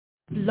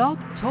Blog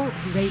Talk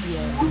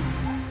Radio.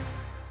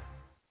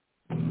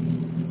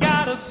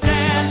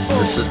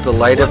 This is the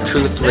Light of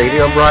Truth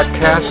radio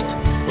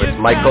broadcast with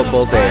Michael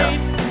Boldea.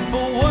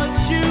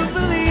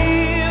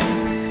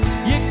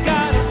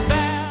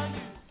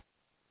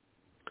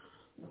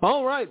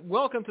 All right,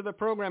 welcome to the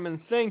program, and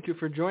thank you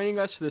for joining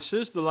us. This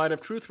is the Light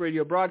of Truth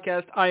radio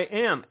broadcast. I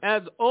am,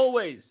 as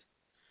always,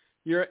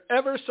 your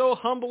ever so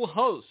humble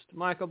host,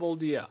 Michael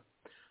Boldea.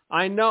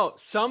 I know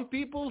some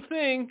people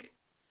think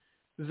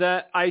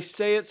that I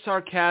say it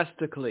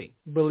sarcastically,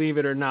 believe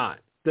it or not,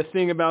 the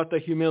thing about the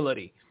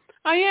humility.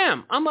 I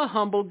am. I'm a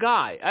humble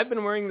guy. I've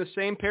been wearing the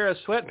same pair of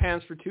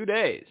sweatpants for 2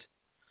 days.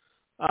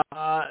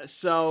 I'm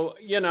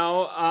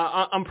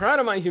proud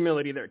of my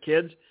humility there,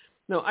 kids.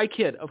 No, I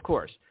kid, of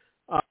course.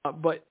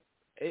 But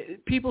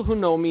people who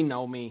know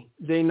me.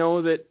 They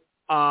know that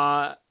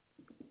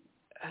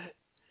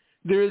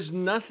there is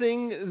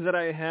nothing that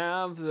I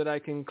have that I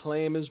can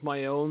claim as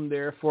my own.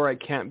 Therefore, I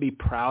can't be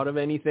proud of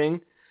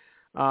anything.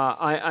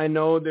 I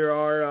know there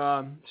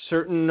are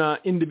certain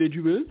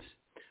individuals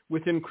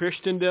within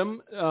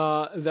Christendom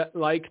that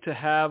like to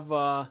have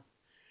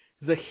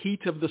the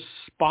heat of the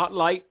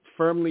spotlight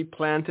firmly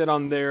planted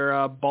on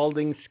their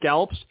balding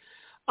scalps.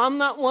 I'm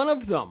not one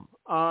of them.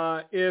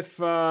 If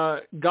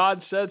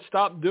God said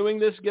stop doing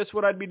this, guess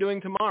what I'd be doing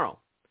tomorrow?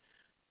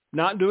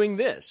 Not doing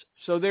this.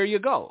 So there you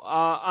go.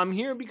 I'm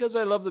here because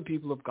I love the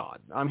people of God.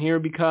 I'm here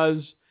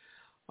because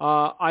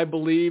I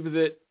believe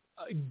that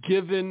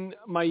given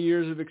my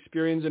years of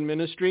experience in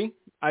ministry,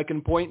 I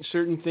can point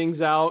certain things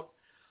out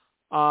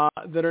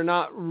that are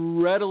not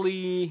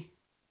readily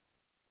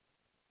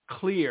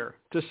clear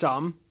to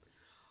some.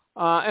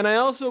 And I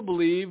also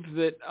believe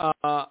that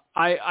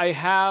I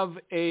have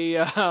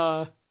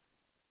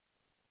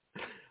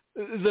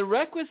the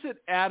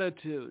requisite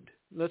attitude,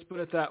 let's put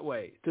it that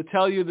way, to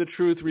tell you the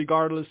truth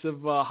regardless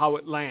of how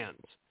it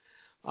lands.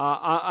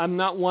 I'm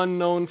not one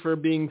known for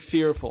being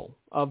fearful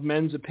of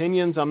men's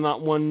opinions. I'm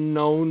not one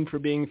known for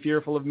being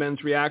fearful of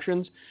men's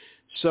reactions.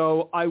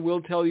 So I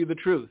will tell you the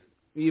truth,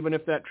 even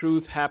if that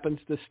truth happens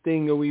to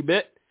sting a wee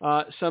bit.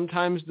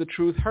 Sometimes the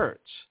truth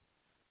hurts.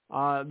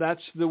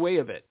 That's the way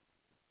of it.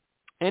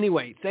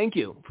 Anyway, thank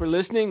you for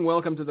listening.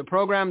 Welcome to the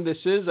program.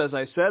 This is, as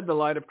I said, the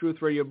Light of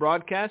Truth radio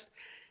broadcast.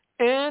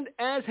 And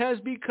as has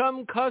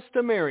become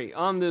customary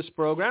on this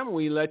program,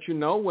 we let you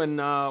know when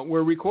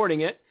we're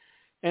recording it.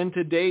 And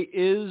today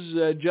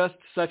is just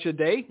such a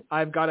day.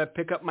 I've got to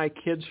pick up my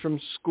kids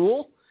from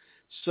school,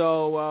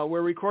 so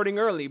we're recording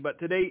early. But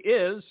today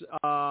is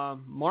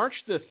March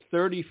the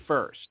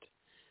 31st,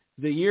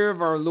 the year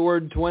of our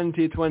Lord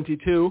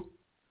 2022.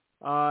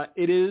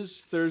 It is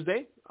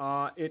Thursday.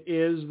 It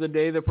is the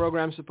day the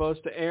program's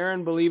supposed to air,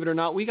 and believe it or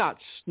not, we got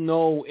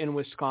snow in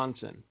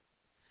Wisconsin.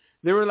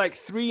 There were like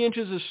 3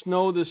 inches of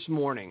snow this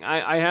morning.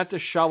 I had to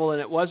shovel, and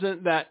it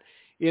wasn't that,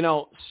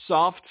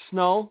 soft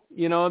snow,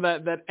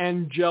 that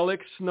angelic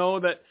snow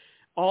that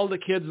all the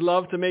kids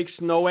love to make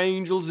snow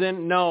angels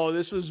in. No,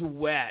 this was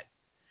wet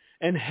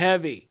and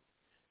heavy.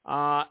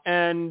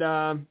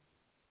 It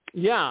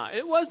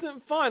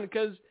wasn't fun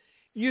because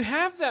you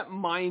have that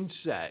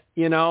mindset,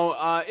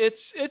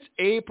 it's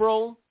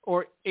April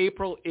or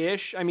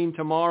April-ish. I mean,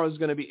 tomorrow is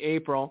going to be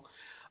April.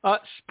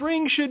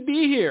 Spring should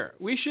be here.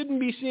 We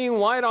shouldn't be seeing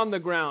white on the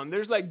ground.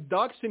 There's like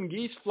ducks and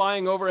geese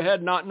flying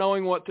overhead not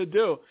knowing what to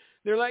do.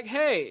 They're like,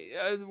 hey,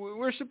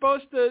 we're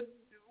supposed to,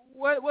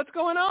 what's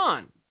going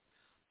on?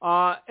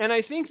 And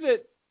I think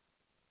that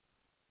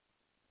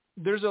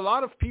there's a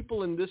lot of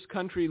people in this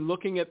country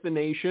looking at the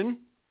nation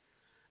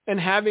and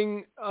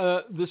having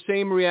the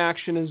same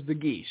reaction as the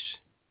geese.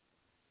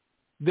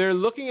 They're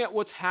looking at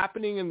what's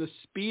happening and the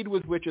speed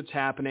with which it's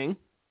happening.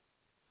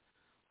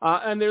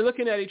 And they're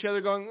looking at each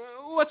other going,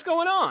 what's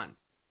going on?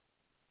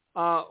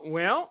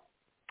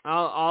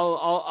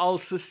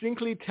 I'll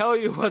succinctly tell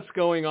you what's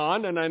going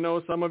on, and I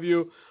know some of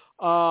you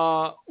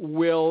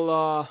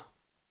will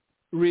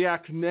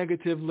react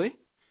negatively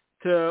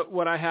to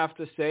what I have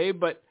to say,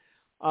 but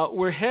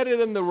we're headed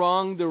in the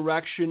wrong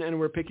direction, and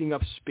we're picking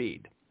up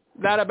speed.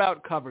 That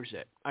about covers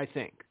it, I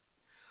think.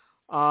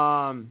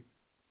 And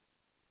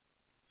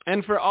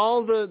for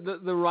all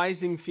the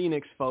Rising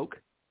Phoenix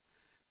folk,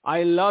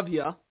 I love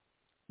you,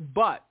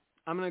 but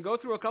I'm going to go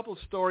through a couple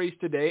stories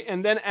today,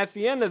 and then at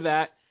the end of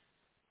that,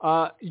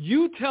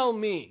 you tell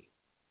me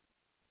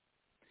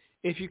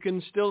if you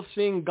can still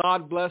sing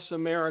God Bless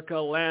America,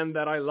 Land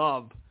That I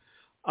Love,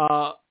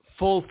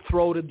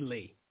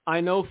 full-throatedly. I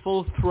know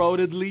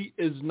full-throatedly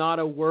is not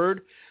a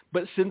word,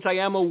 but since I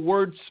am a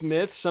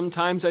wordsmith,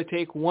 sometimes I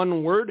take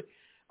one word,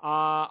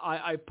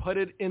 I put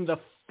it in the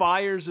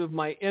fires of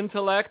my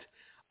intellect,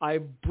 I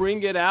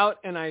bring it out,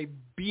 and I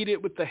beat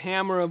it with the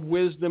hammer of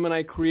wisdom, and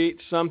I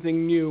create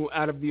something new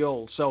out of the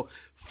old. So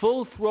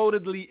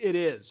full-throatedly it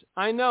is.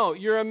 I know,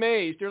 you're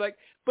amazed. You're like,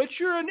 but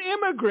you're an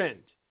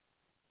immigrant.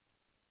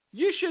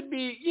 You should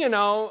be,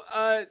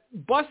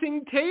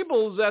 bussing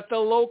tables at the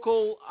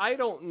local, I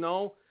don't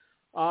know,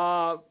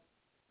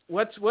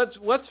 what's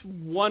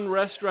one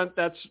restaurant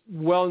that's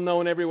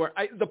well-known everywhere?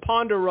 The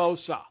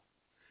Ponderosa.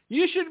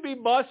 You should be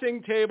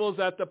bussing tables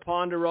at the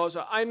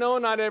Ponderosa. I know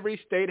not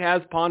every state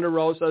has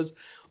Ponderosas,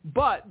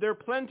 but they're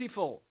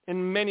plentiful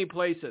in many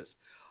places.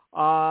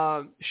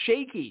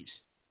 Shakey's.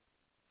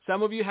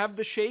 Some of you have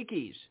the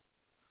Shakey's.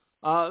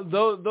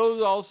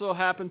 Those also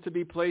happen to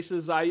be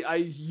places I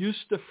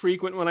used to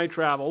frequent when I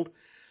traveled.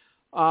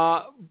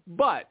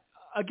 But,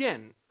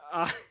 again,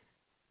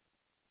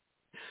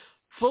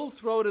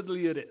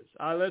 full-throatedly it is.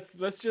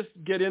 Let's just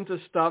get into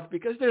stuff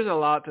because there's a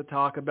lot to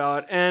talk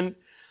about. And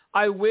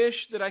I wish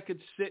that I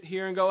could sit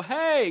here and go,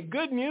 hey,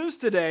 good news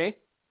today.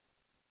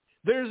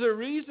 There's a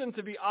reason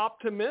to be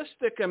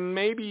optimistic and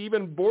maybe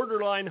even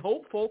borderline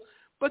hopeful,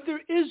 but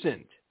there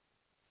isn't,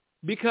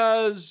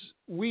 because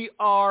we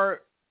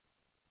are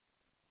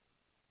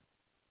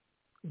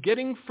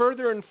getting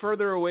further and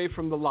further away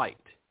from the light.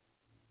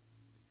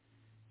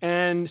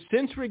 And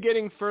since we're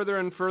getting further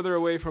and further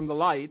away from the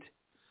light,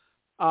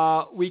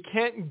 we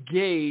can't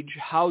gauge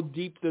how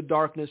deep the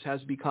darkness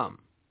has become.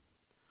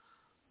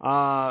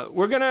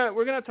 We're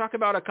gonna talk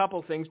about a couple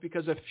things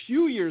because a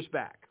few years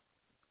back,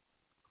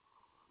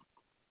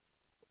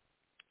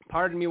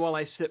 pardon me while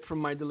I sip from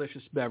my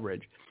delicious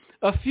beverage.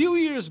 A few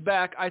years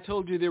back, I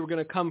told you they were going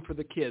to come for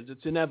the kids.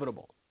 It's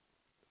inevitable.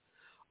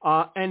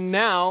 And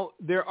now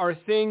there are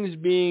things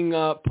being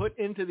put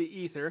into the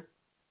ether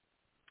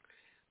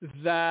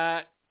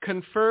that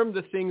confirm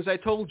the things I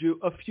told you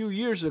a few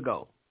years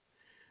ago.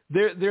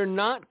 They're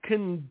not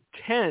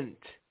content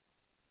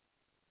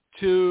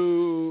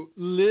to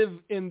live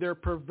in their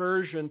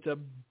perversion, to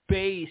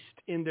baste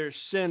in their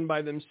sin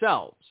by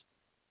themselves.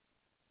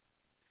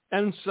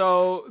 And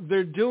so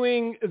they're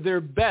doing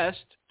their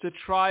best to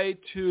try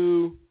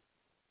to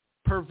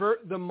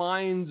pervert the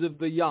minds of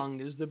the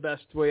young is the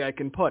best way I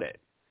can put it.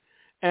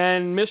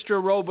 And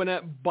Mr.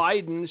 Robinette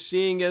Biden,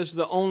 seeing as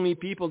the only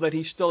people that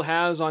he still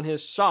has on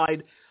his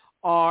side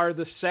are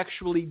the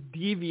sexually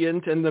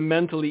deviant and the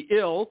mentally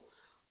ill,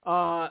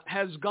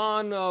 has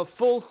gone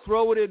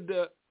full-throated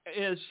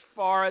as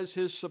far as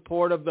his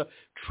support of the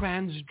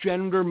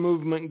transgender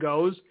movement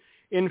goes.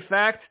 In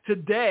fact,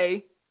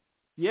 today,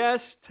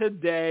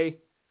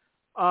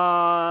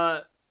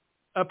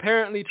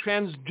 apparently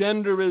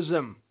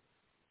transgenderism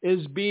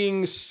is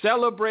being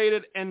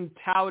celebrated and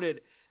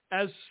touted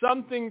as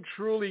something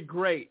truly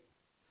great.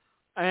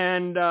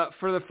 And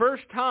for the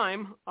first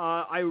time,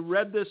 I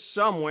read this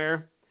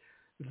somewhere,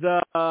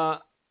 the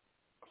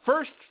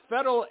first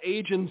federal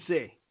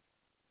agency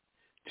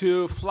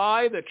to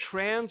fly the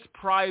trans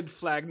pride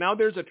flag. Now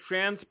there's a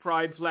trans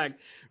pride flag.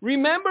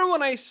 Remember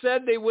when I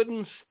said they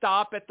wouldn't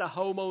stop at the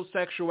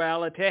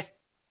homosexuality?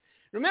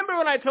 Remember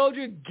when I told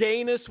you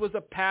gayness was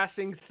a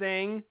passing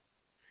thing?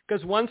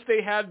 Because once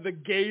they had the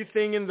gay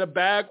thing in the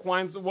back,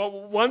 once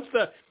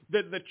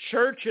the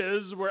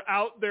churches were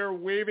out there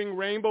waving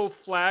rainbow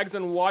flags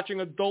and watching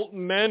adult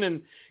men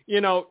and,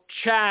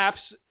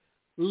 chaps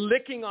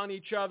licking on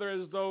each other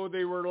as though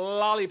they were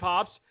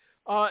lollipops,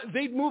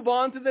 they'd move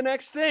on to the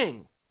next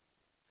thing.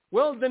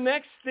 Well, the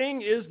next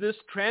thing is this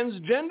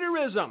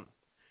transgenderism.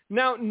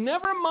 Now,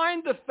 never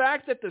mind the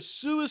fact that the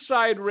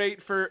suicide rate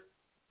for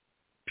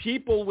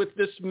people with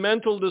this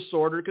mental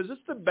disorder, because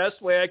it's the best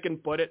way I can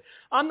put it.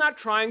 I'm not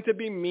trying to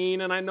be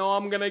mean, and I know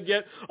I'm going to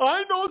get,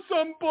 I know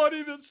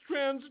somebody that's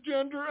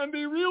transgender, and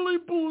they really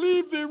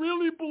believe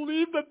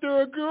that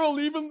they're a girl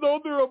even though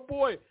they're a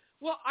boy.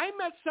 Well, I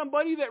met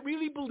somebody that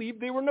really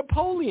believed they were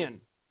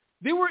Napoleon.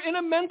 They were in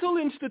a mental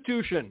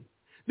institution.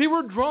 They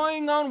were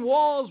drawing on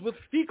walls with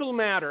fecal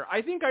matter.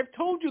 I think I've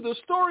told you the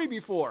story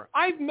before.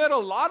 I've met a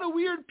lot of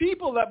weird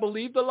people that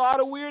believed a lot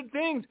of weird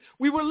things.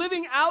 We were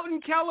living out in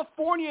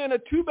California in a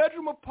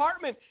 2-bedroom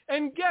apartment,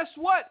 and guess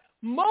what?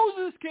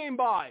 Moses came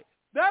by.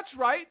 That's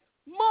right,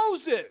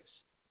 Moses.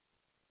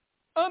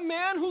 A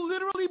man who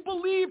literally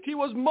believed he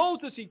was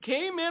Moses. He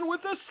came in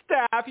with a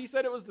staff. He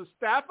said it was the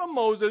staff of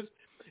Moses,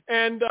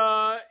 and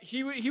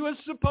he was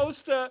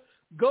supposed to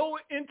go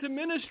into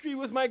ministry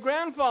with my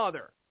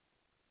grandfather.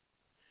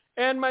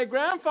 And my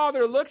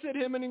grandfather looks at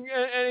him and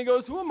he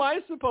goes, who am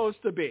I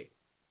supposed to be?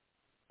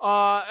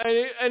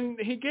 And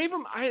he gave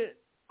him,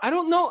 I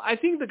don't know, I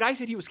think the guy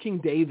said he was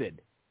King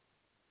David.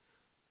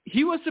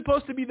 He was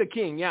supposed to be the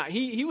king. Yeah,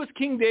 he was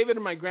King David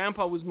and my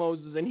grandpa was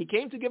Moses. And he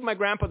came to give my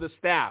grandpa the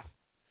staff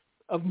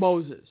of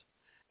Moses.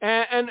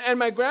 And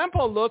my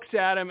grandpa looks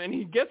at him and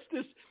he gets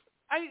this.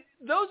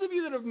 Those of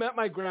you that have met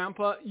my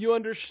grandpa, you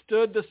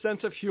understood the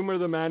sense of humor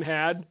the man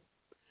had.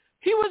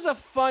 He was a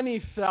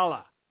funny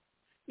fella.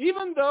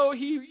 Even though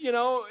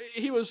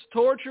he was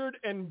tortured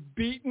and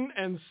beaten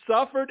and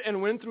suffered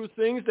and went through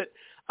things that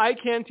I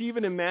can't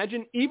even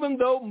imagine, even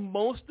though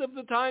most of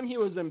the time he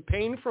was in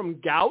pain from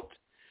gout,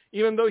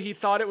 even though he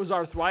thought it was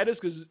arthritis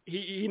because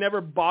he never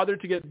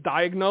bothered to get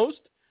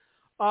diagnosed,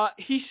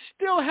 he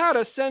still had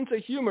a sense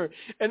of humor.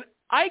 And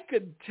I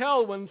could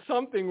tell when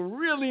something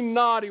really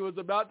naughty was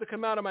about to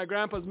come out of my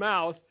grandpa's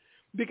mouth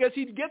because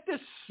he'd get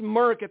this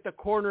smirk at the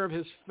corner of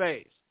his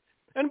face.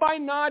 And by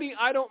naughty,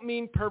 I don't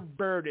mean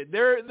perverted.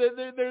 They're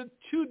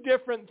two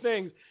different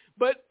things.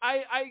 But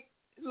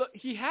look,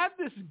 he had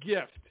this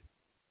gift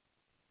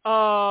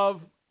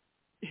of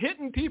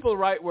hitting people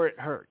right where it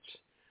hurts.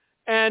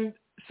 And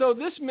so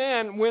this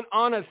man went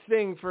on a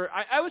thing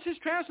I was his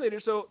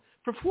translator, so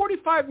for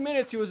 45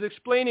 minutes he was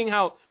explaining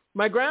how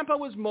my grandpa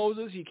was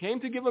Moses. He came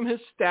to give him his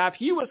staff.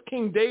 He was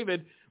King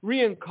David,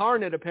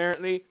 reincarnate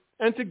apparently,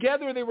 and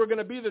together they were going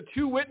to be the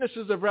two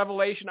witnesses of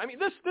Revelation. I mean,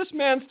 this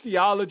man's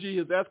theology,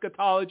 his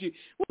eschatology,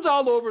 was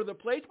all over the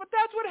place, but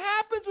that's what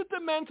happens with the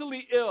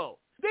mentally ill.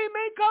 They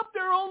make up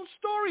their own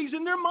stories.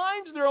 In their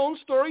minds, their own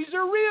stories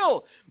are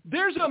real.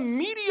 There's a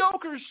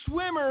mediocre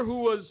swimmer who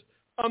was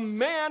a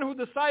man who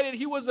decided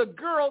he was a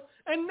girl,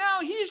 and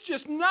now he's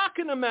just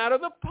knocking them out of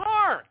the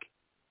park.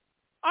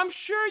 I'm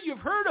sure you've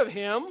heard of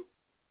him.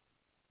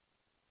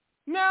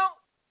 Now,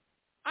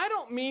 I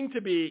don't mean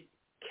to be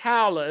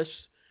callous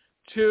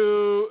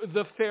to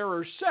the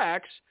fairer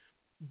sex,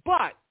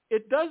 but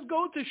it does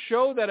go to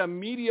show that a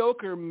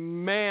mediocre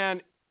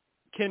man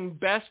can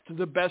best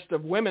the best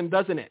of women,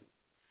 doesn't it?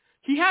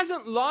 He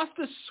hasn't lost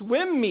a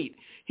swim meet.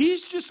 He's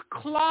just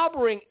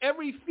clobbering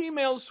every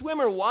female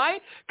swimmer. Why?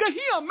 Because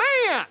he a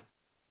man.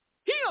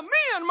 He a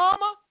man,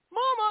 Mama.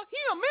 Mama, he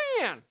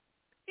a man.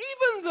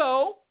 Even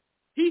though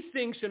he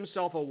thinks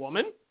himself a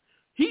woman,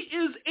 he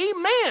is a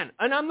man,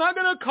 and I'm not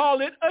going to call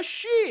it a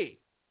she.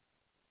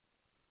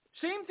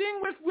 Same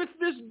thing with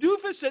this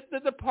doofus at the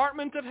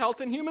Department of Health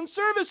and Human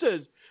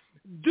Services.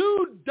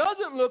 Dude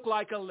doesn't look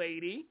like a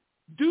lady.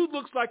 Dude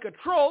looks like a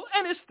troll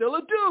and is still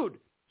a dude.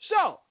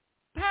 So,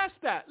 past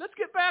that, let's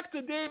get back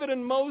to David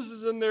and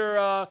Moses and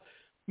their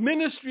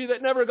ministry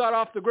that never got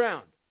off the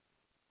ground.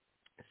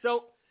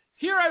 So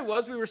here I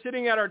was. We were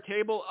sitting at our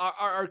table.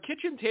 Our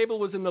kitchen table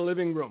was in the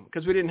living room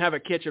because we didn't have a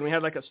kitchen. We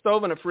had like a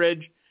stove and a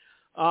fridge.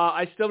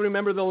 I still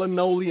remember the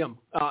linoleum.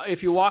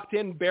 If you walked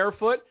in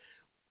barefoot,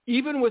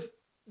 even with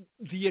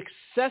the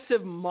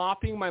excessive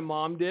mopping my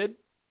mom did,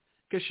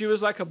 because she was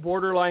like a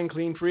borderline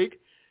clean freak,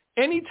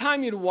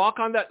 anytime you'd walk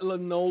on that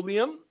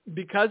linoleum,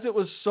 because it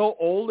was so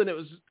old and it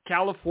was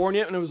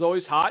California and it was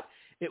always hot,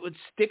 it would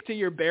stick to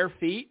your bare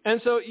feet. And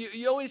so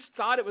you always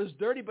thought it was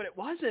dirty, but it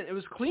wasn't. It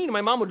was clean.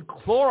 My mom would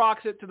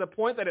Clorox it to the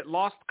point that it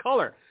lost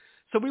color.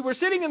 So we were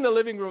sitting in the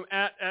living room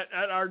at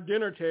our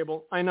dinner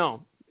table. I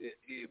know.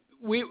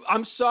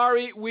 I'm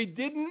sorry, we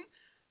didn't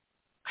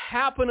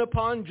happen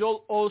upon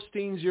Joel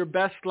Osteen's Your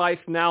Best Life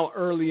Now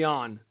early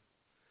on.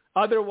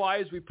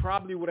 Otherwise, we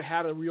probably would have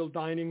had a real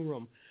dining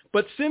room.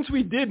 But since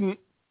we didn't,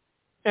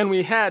 and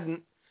we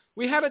hadn't,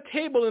 we had a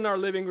table in our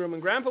living room,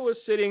 and Grandpa was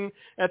sitting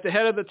at the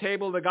head of the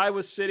table. The guy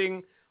was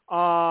sitting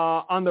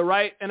on the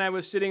right, and I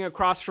was sitting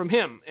across from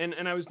him,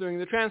 and I was doing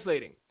the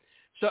translating.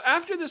 So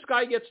after this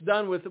guy gets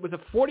done with a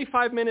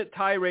 45-minute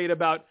tirade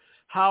about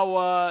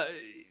how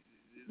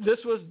this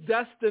was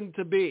destined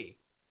to be,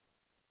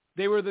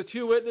 they were the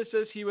two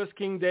witnesses. He was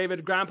King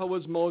David. Grandpa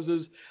was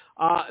Moses.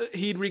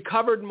 He'd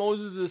recovered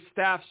Moses'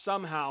 staff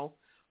somehow,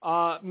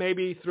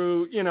 maybe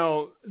through,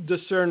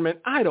 discernment.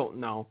 I don't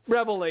know.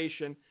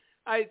 Revelation.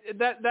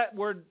 That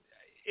word,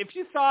 if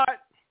you thought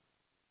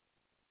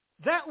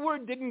that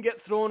word didn't get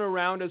thrown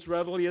around as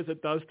readily as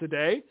it does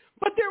today,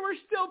 but there were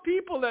still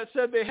people that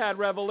said they had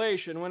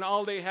revelation when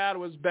all they had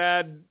was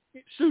bad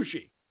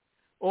sushi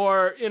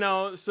or,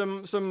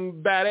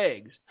 some bad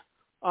eggs.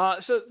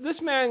 So this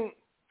man,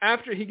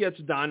 after he gets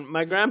done,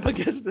 my grandpa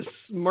gets this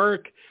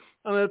smirk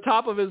on the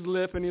top of his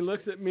lip, and he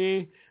looks at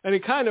me, and he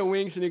kind of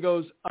winks, and he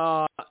goes,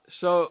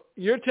 so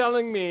you're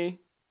telling me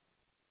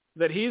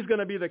that he's going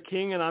to be the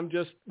king and I'm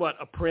just,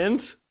 a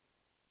prince?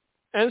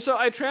 And so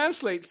I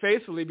translate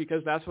faithfully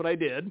because that's what I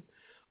did.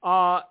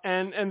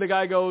 And the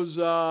guy goes,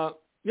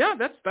 yeah,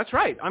 that's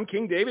right. I'm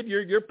King David.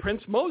 You're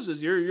Prince Moses.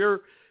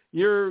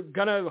 You're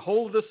going to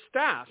hold the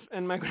staff.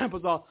 And my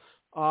grandpa's all,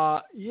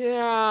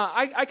 yeah,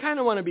 I kind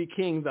of want to be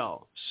king,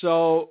 though.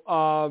 So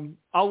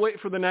I'll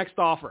wait for the next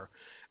offer.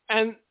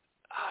 And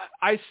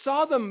I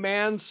saw the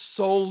man's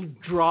soul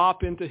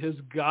drop into his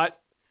gut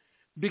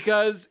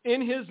because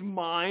in his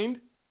mind,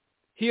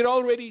 he had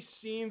already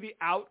seen the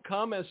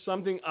outcome as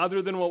something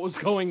other than what was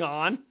going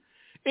on.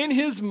 In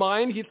his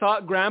mind, he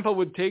thought Grandpa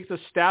would take the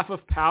staff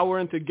of power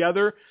and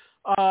together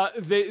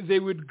they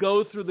would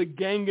go through the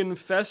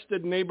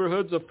gang-infested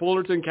neighborhoods of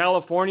Fullerton,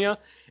 California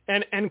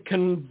and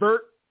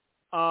convert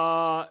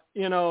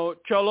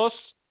cholos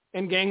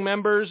and gang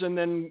members and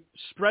then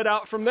spread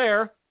out from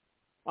there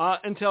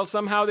until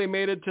somehow they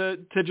made it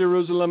to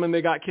Jerusalem and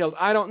they got killed.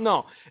 I don't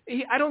know.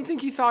 I don't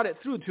think he thought it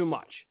through too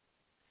much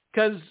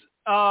because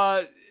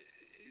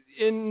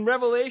in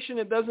Revelation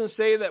it doesn't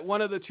say that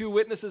one of the two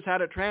witnesses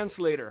had a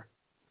translator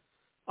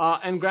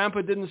and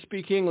Grandpa didn't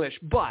speak English.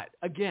 But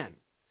again,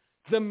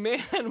 the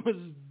man was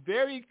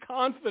very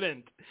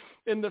confident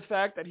in the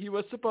fact that he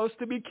was supposed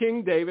to be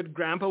King David.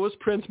 Grandpa was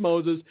Prince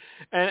Moses.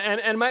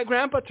 And my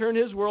grandpa turned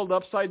his world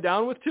upside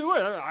down with two.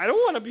 I don't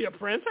want to be a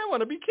prince. I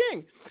want to be king.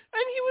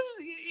 And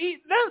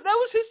that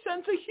was his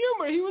sense of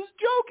humor. He was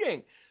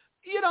joking.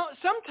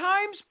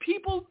 Sometimes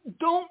people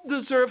don't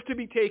deserve to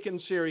be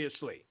taken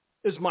seriously,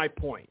 is my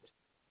point.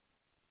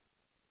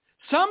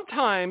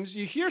 Sometimes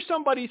you hear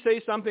somebody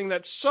say something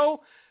that's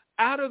so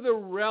out of the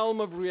realm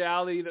of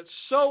reality, that's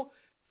so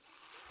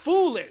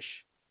foolish,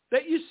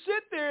 that you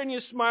sit there and you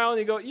smile and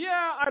you go,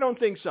 yeah, I don't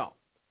think so.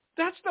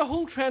 That's the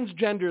whole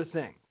transgender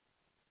thing.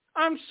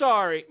 I'm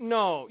sorry.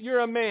 No, you're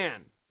a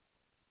man.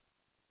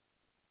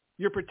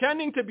 You're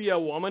pretending to be a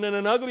woman and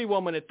an ugly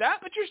woman at that,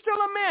 but you're still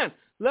a man.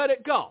 Let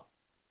it go.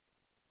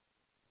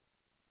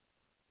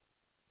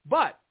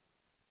 But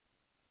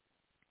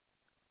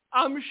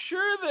I'm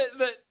sure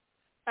that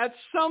at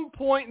some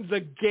point the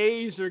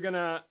gays are going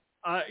to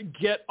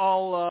get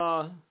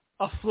all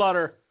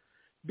aflutter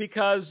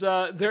because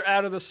they're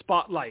out of the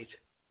spotlight.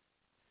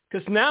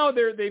 Because now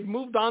they've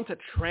moved on to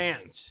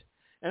trans.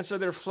 And so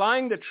they're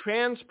flying the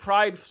trans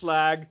pride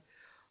flag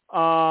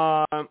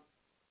at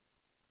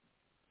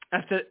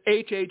the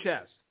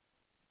HHS.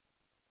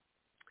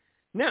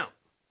 Now,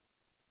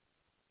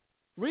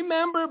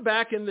 remember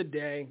back in the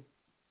day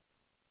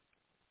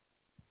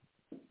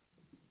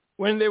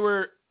when they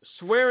were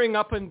swearing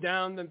up and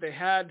down that they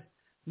had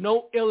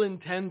no ill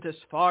intent as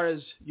far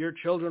as your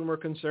children were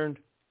concerned?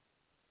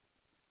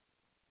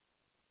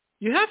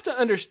 You have to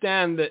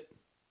understand that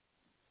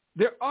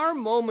there are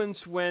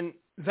moments when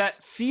that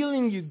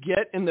feeling you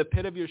get in the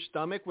pit of your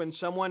stomach when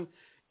someone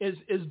is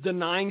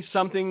denying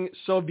something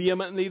so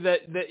vehemently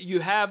that you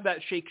have that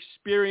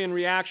Shakespearean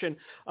reaction,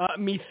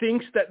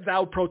 methinks that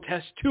thou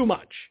protest too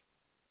much.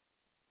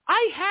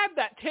 I had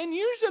that 10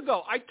 years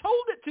ago. I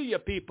told it to you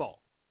people.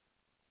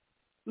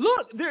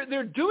 Look,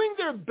 they're doing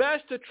their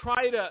best to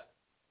try to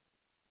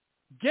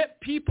get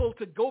people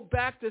to go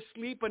back to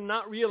sleep and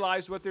not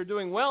realize what they're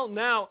doing. Well,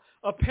 now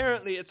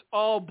apparently it's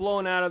all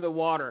blown out of the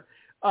water.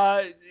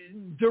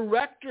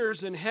 Directors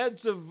and heads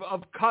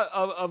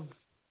of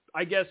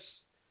I guess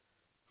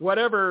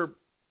whatever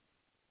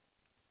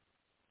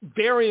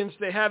variants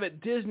they have at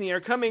Disney are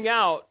coming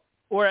out,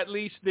 or at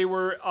least they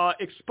were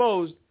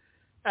exposed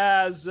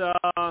as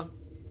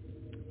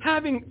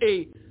having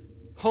a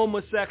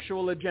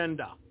homosexual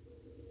agenda.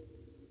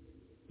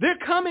 They're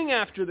coming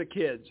after the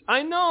kids.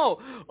 I know.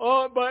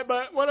 Oh, but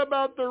what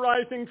about the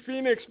Rising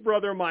Phoenix,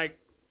 Brother Mike?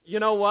 You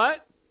know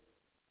what?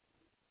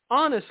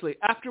 Honestly,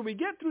 after we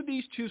get through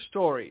these two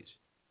stories,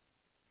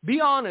 be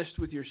honest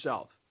with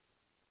yourself.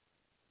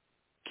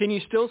 Can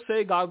you still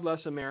say God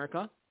bless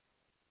America?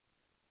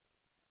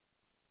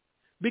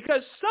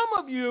 Because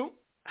some of you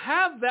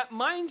have that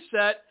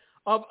mindset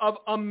of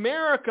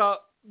America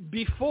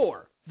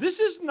before. This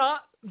is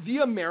not the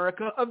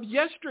America of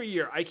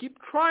yesteryear. I keep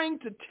trying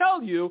to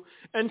tell you,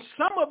 and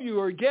some of you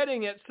are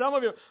getting it. Some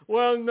of you,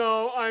 well,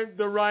 no, I'm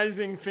the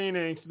rising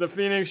phoenix. The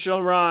phoenix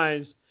shall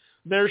rise.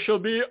 There shall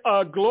be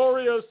a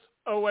glorious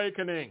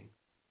awakening.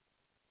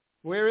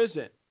 Where is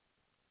it?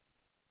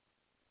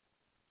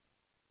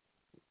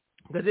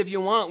 Because if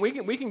you want,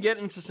 we can get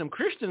into some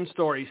Christian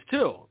stories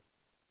too.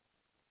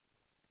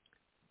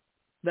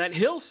 That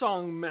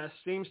Hillsong mess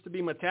seems to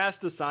be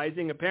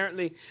metastasizing.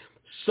 Apparently,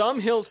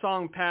 some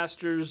Hillsong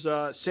pastors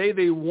say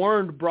they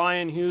warned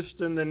Brian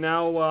Houston, the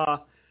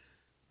now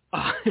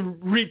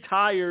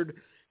retired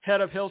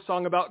head of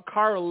Hillsong, about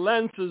Carl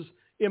Lentz's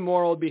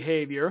immoral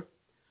behavior.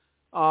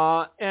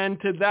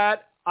 And to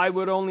that, I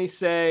would only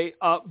say,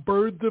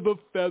 birds of a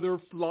feather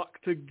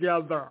flock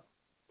together.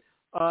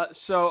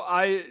 So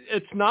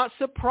it's not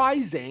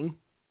surprising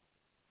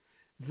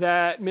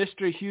that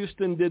Mr.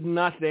 Houston did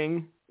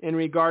nothing in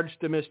regards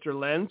to Mr.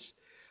 Lentz,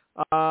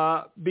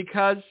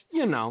 because,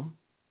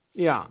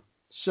 yeah.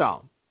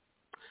 So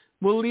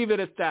we'll leave it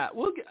at that.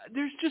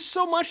 There's just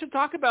so much to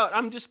talk about.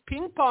 I'm just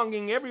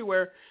ping-ponging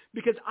everywhere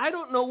because I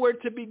don't know where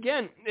to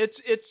begin.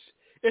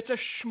 It's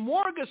a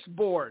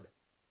smorgasbord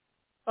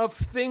of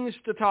things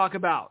to talk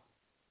about.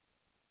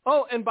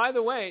 Oh, and by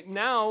the way,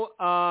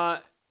 now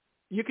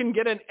you can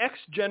get an X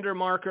gender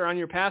marker on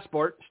your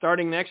passport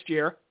starting next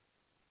year.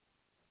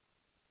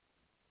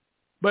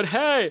 But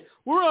hey,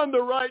 we're on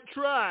the right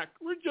track.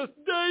 We're just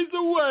days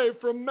away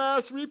from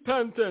mass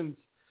repentance.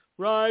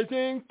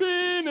 Rising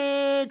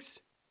Phoenix.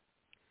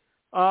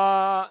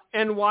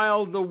 And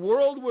while the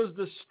world was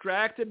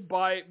distracted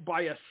by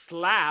a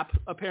slap,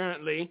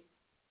 apparently,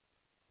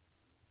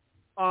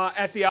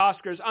 at the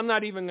Oscars, I'm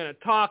not even going to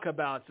talk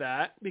about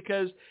that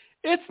because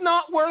it's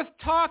not worth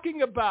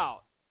talking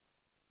about.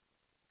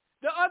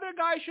 The other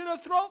guy should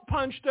have throat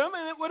punched him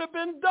and it would have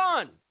been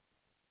done.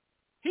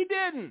 He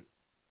didn't.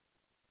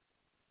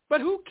 But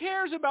who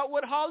cares about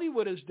what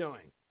Hollywood is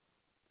doing?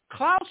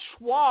 Klaus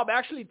Schwab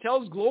actually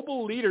tells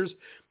global leaders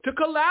to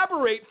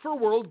collaborate for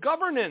world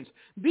governance.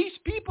 These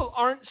people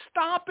aren't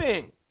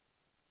stopping.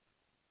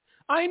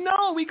 I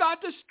know we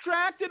got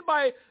distracted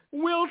by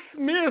Will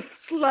Smith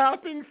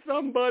slapping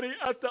somebody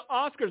at the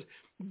Oscars.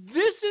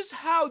 This is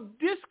how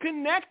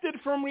disconnected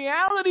from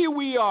reality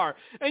we are.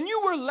 And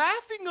you were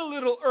laughing a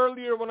little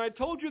earlier when I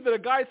told you that a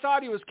guy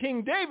thought he was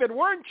King David,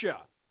 weren't you?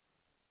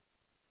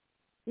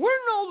 We're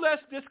no less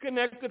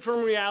disconnected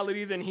from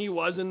reality than he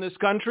was in this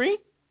country.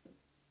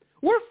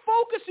 We're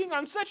focusing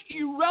on such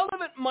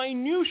irrelevant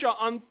minutia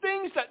on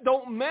things that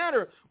don't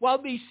matter while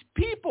these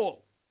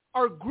people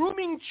are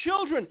grooming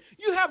children.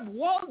 You have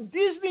Walt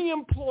Disney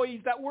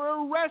employees that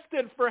were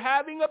arrested for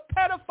having a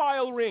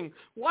pedophile ring,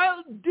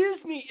 while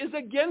Disney is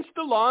against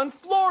the law in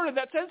Florida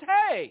that says,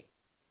 hey,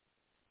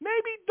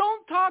 Maybe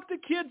don't talk to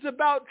kids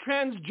about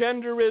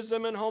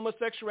transgenderism and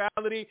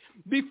homosexuality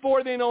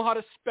before they know how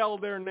to spell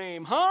their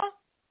name, huh?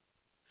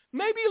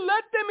 Maybe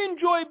let them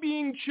enjoy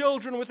being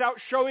children without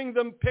showing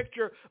them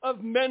picture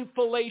of men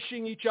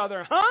fellatiing each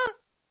other, huh?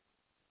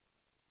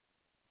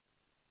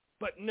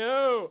 But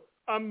no,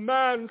 a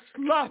man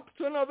slapped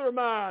another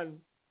man.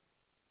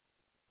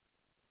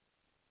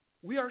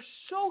 We are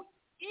so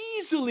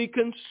easily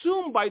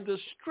consumed by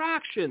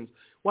distractions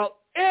while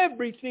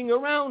everything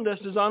around us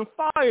is on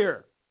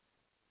fire.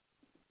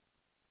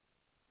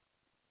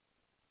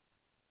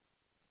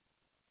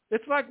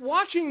 It's like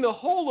watching the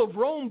whole of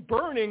Rome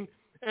burning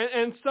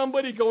and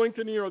somebody going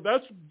to Nero,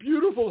 "That's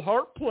beautiful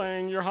harp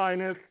playing, Your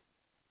Highness.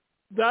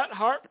 That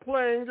harp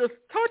playing just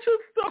touches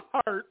the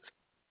heart."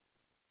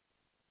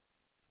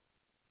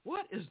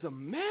 What is the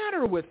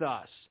matter with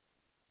us?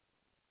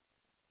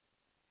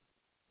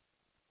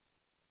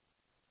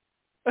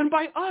 And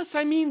by us,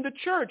 I mean the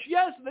church.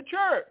 Yes, the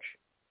church.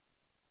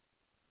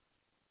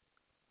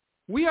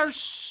 We are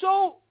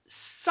so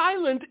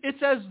silent,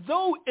 it's as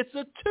though it's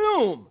a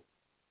tomb.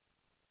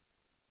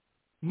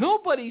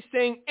 Nobody's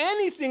saying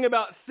anything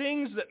about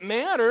things that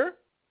matter.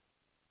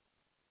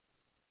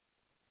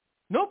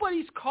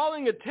 Nobody's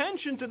calling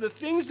attention to the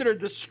things that are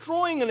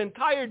destroying an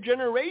entire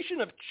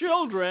generation of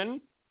children,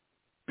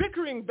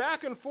 bickering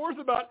back and forth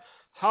about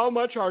how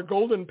much our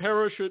golden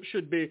parachute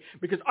should be.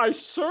 Because I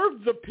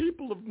serve the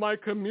people of my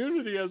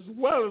community as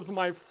well as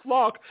my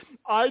flock,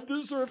 I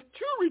deserve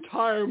 2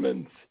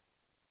 retirements.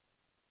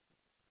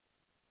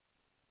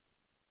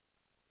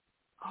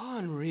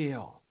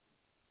 Unreal.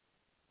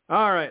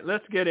 All right,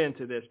 let's get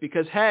into this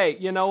because, hey,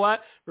 you know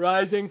what?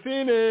 Rising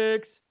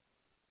Phoenix.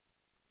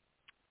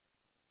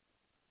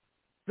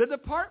 The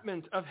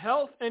Department of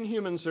Health and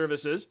Human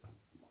Services.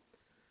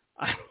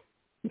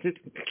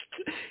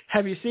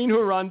 Have you seen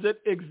who runs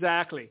it?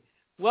 Exactly.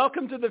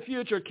 Welcome to the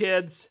future,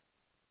 kids.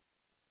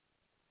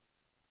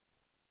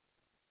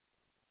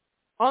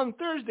 On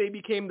Thursday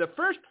became the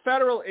first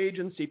federal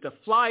agency to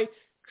fly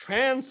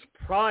trans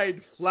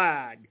pride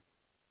flag.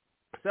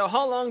 So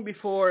how long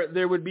before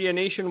there would be a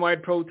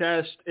nationwide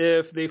protest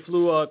if they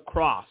flew a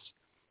cross,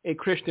 a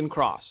Christian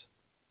cross?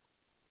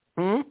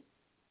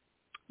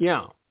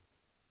 Yeah.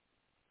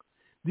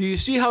 Do you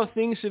see how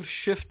things have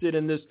shifted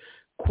in this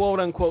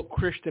quote-unquote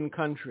Christian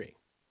country?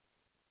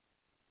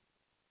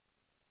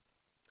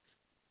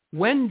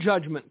 When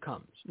judgment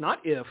comes,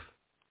 not if,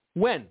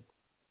 when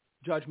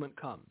judgment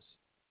comes,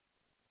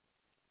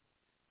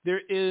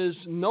 there is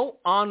no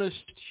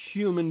honest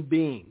human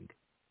being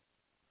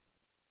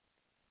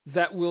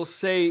that will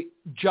say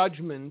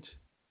judgment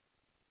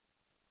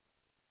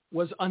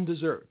was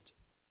undeserved.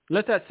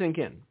 Let that sink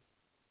in.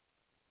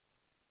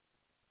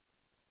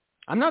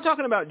 I'm not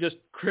talking about just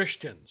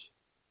Christians.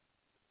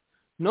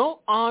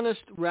 No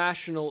honest,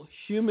 rational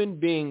human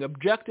being,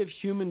 objective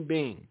human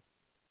being,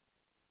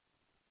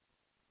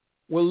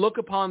 will look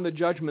upon the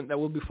judgment that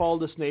will befall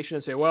this nation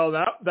and say, well,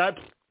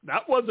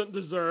 that wasn't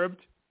deserved.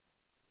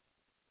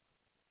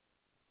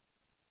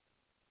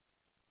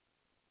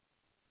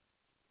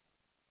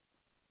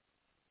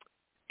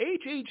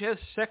 HHS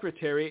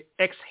Secretary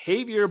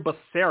Xavier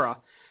Becerra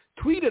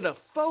tweeted a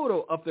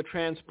photo of the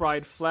trans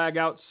pride flag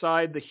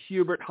outside the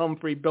Hubert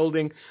Humphrey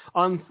building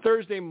on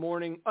Thursday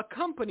morning,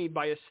 accompanied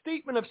by a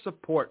statement of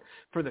support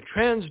for the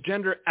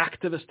transgender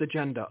activist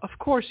agenda. Of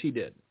course he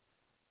did.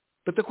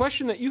 But the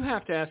question that you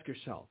have to ask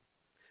yourself,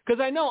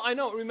 because I know,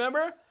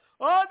 remember?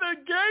 Oh, the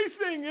gay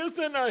thing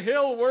isn't a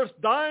hill worth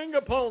dying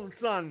upon,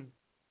 son.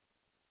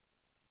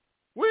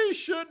 We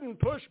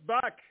shouldn't push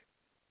back.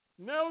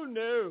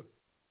 No.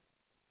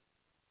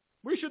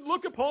 We should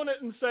look upon it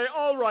and say,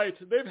 all right,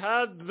 they've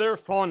had their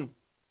fun.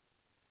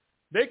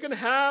 They can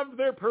have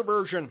their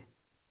perversion.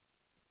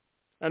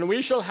 And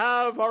we shall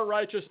have our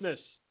righteousness.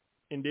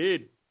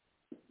 Indeed.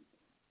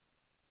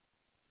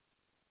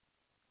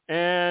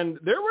 And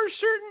there were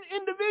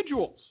certain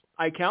individuals,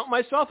 I count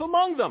myself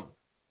among them,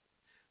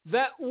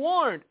 that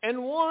warned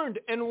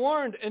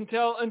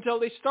until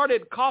they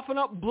started coughing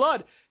up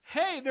blood.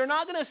 Hey, they're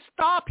not going to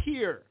stop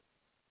here.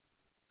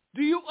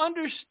 Do you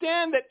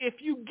understand that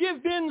if you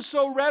give in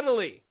so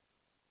readily,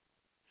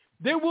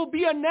 there will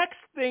be a next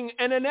thing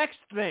and a next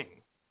thing?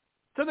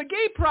 So the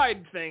gay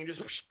pride thing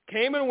just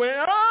came and went,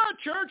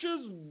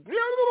 churches,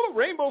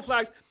 rainbow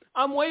flags.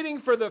 I'm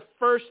waiting for the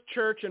first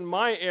church in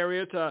my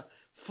area to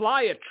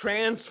fly a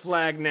trans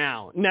flag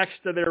now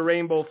next to their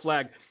rainbow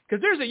flag.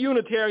 Because there's a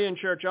Unitarian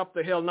church up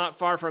the hill not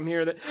far from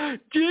here that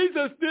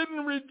Jesus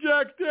didn't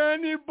reject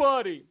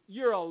anybody.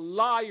 You're a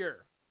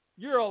liar.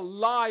 You're a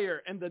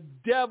liar, and the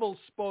devil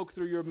spoke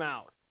through your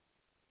mouth.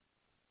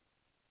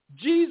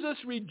 Jesus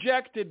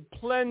rejected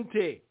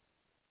plenty.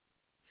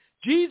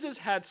 Jesus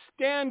had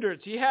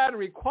standards. He had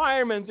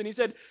requirements, and he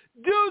said,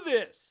 do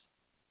this.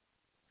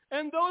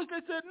 And those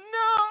that said,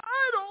 no,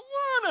 I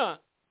don't want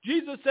to.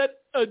 Jesus said,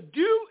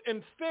 adieu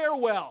and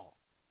farewell.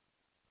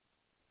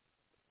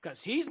 Because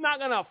he's not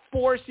going to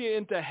force you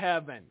into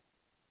heaven.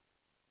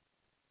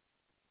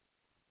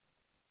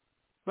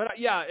 But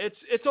yeah,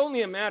 it's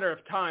only a matter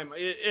of time.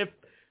 If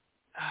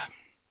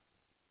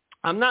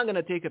I'm not going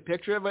to take a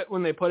picture of it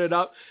when they put it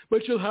up,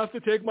 but you'll have to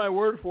take my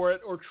word for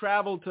it or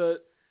travel to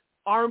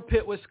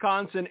Armpit,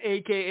 Wisconsin,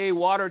 a.k.a.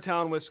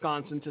 Watertown,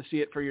 Wisconsin, to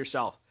see it for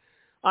yourself.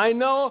 I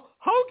know.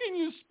 How can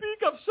you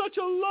speak of such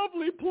a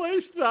lovely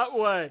place that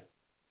way?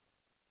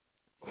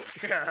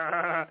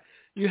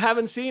 You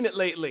haven't seen it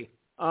lately.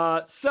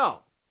 So,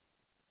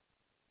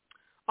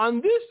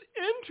 on this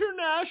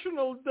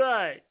International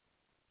Day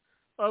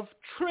of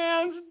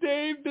Trans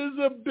Day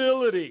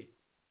Visibility,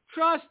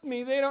 trust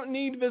me, they don't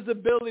need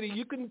visibility.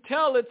 You can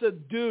tell it's a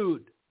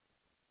dude.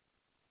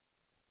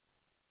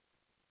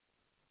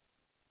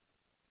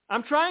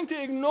 I'm trying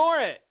to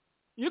ignore it.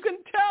 You can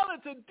tell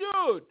it's a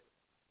dude.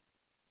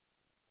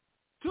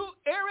 Tú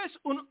eres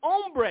un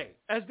hombre,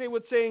 as they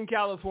would say in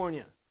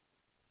California.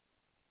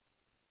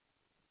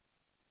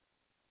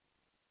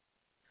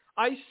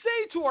 I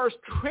say to our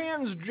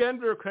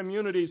transgender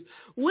communities,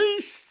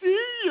 we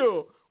see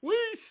you. We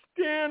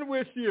stand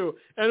with you,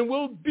 and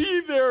we'll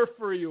be there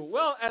for you.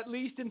 Well, at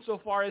least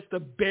insofar as to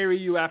bury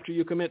you after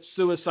you commit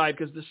suicide,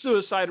 because the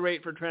suicide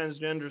rate for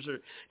transgenders are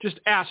just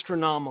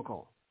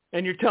astronomical.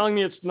 And you're telling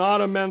me it's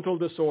not a mental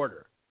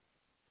disorder.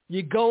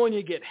 You go and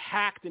you get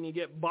hacked and you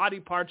get body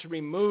parts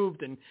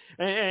removed and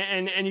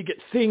you get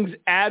things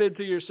added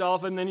to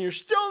yourself, and then you're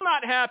still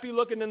not happy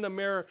looking in the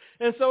mirror.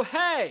 And so,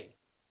 hey,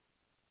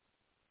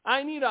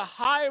 I need a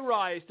high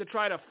rise to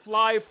try to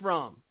fly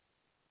from.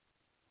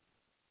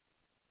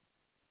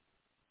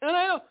 And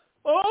I know,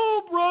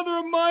 oh,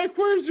 Brother Mike,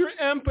 where's your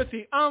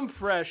empathy? I'm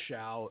fresh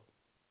out.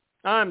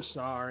 I'm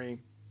sorry.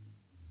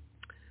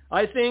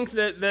 I think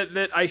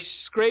that I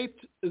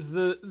scraped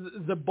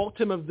the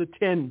bottom of the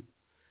tin,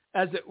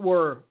 as it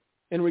were,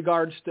 in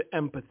regards to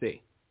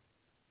empathy.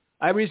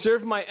 I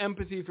reserve my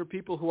empathy for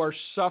people who are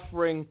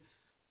suffering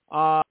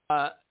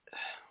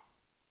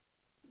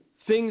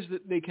things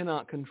that they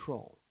cannot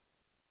control.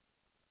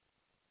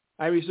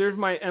 I reserve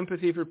my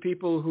empathy for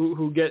people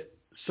who get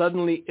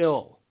suddenly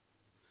ill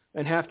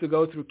and have to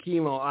go through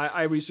chemo.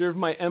 I reserve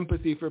my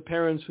empathy for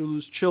parents who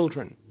lose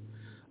children.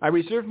 I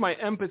reserve my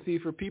empathy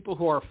for people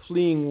who are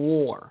fleeing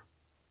war.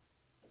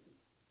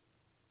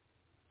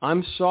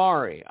 I'm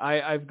sorry.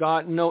 I've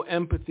got no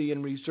empathy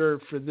in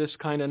reserve for this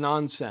kind of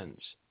nonsense.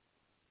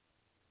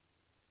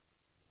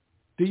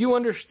 Do you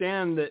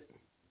understand that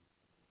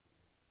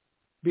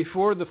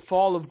before the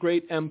fall of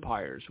great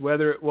empires,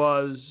 whether it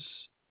was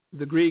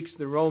the Greeks,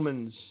 the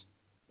Romans,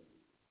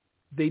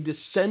 they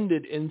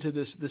descended into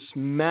this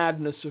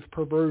madness of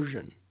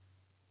perversion.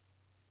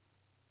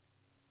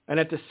 And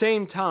at the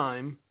same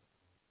time,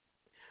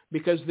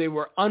 because they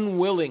were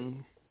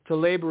unwilling to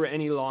labor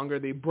any longer,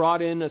 they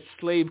brought in a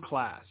slave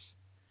class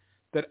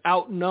that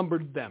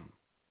outnumbered them.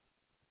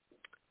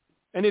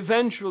 And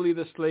eventually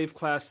the slave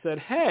class said,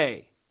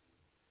 hey,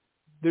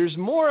 there's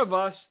more of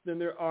us than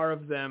there are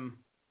of them.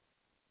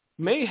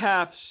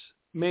 Mayhaps,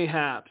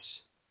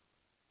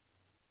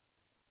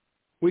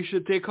 we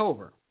should take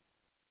over.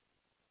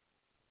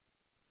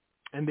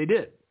 And they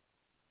did.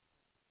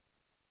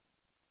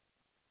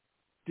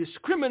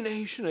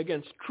 Discrimination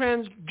against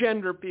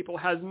transgender people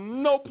has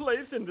no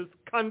place in this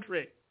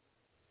country.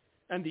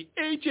 And the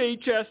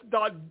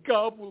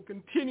HHS.gov will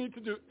continue to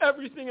do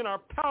everything in our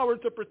power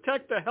to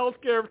protect the health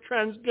care of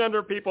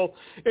transgender people,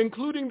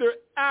 including their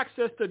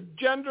access to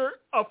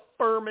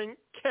gender-affirming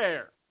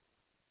care.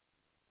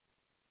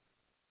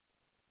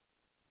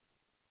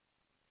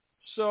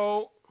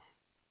 So,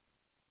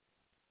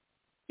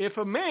 if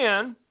a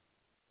man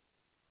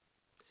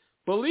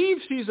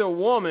believes he's a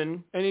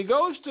woman and he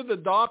goes to the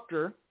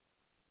doctor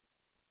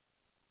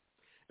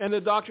and the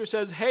doctor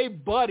says, hey,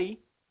 buddy,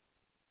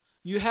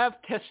 you have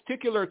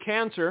testicular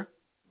cancer,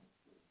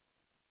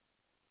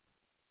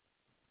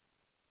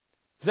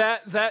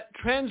 that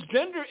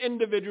transgender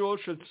individual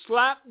should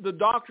slap the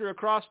doctor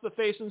across the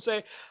face and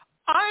say,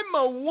 I'm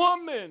a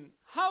woman.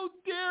 How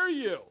dare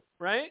you,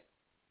 right?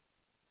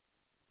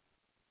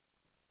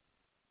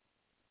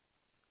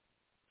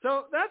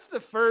 So that's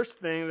the first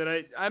thing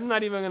that I'm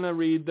not even going to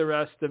read the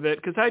rest of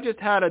it because I just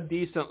had a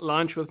decent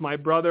lunch with my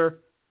brother.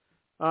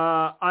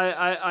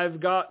 I've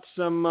got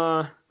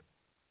some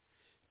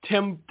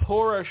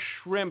tempura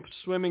shrimp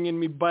swimming in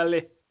me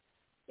belly,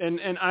 and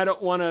I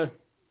don't want to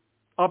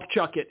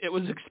upchuck it. It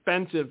was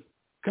expensive,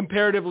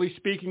 comparatively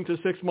speaking, to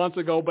 6 months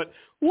ago. But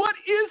what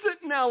is it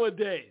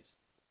nowadays?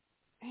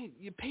 Hey,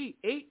 you pay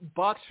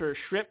 $8 for a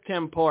shrimp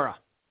tempura.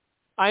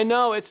 I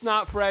know it's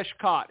not fresh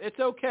caught. It's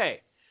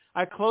okay.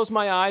 I closed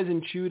my eyes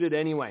and chewed it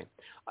anyway.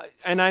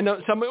 And I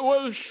know somebody,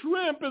 well,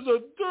 shrimp is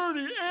a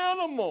dirty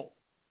animal.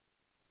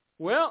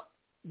 Well,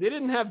 they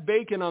didn't have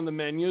bacon on the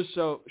menu,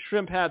 so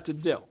shrimp had to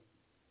do.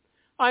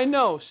 I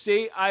know.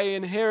 See, I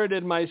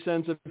inherited my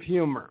sense of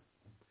humor.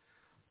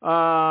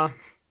 But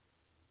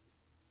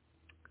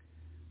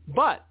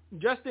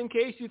just in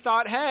case you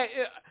thought, hey,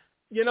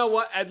 you know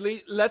what, at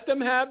least let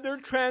them have their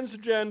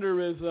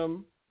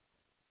transgenderism.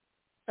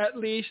 At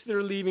least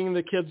they're leaving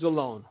the kids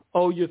alone.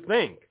 Oh, you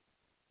think?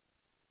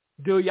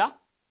 Do ya?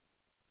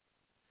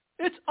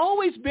 It's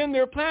always been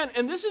their plan.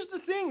 And this is the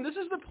thing. This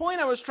is the point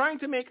I was trying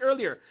to make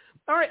earlier.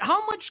 All right,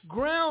 how much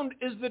ground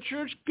is the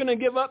church going to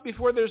give up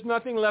before there's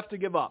nothing left to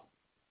give up?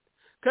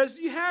 Because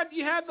you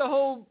had the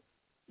whole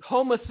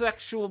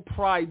homosexual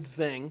pride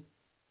thing.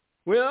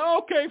 Well,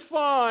 okay,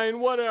 fine,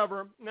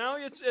 whatever. Now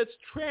it's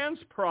trans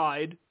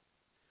pride.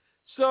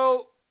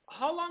 So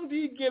how long do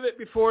you give it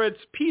before it's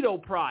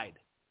pedo pride?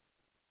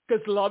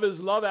 Because love is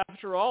love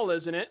after all,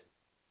 isn't it?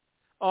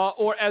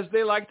 Or as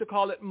they like to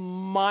call it,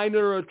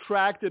 minor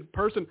attracted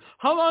person.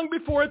 How long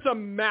before it's a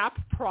map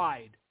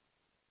pride?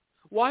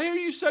 Why are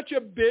you such a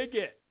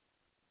bigot?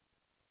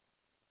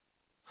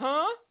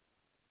 Huh?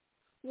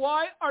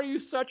 Why are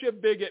you such a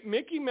bigot?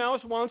 Mickey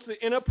Mouse wants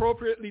to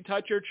inappropriately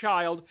touch your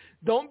child.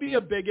 Don't be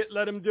a bigot.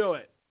 Let him do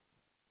it.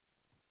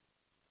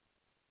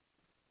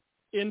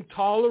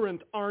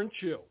 Intolerant, aren't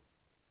you?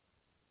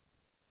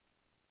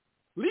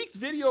 Leaked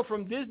video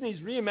from Disney's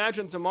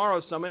Reimagine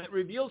Tomorrow Summit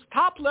reveals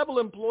top-level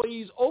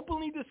employees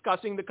openly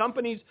discussing the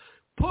company's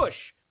push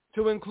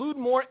to include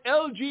more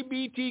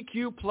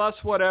LGBTQ plus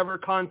whatever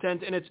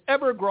content in its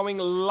ever-growing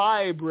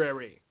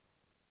library.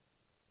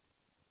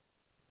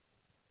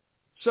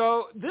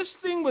 So this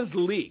thing was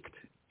leaked,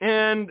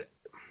 and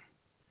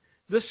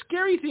the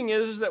scary thing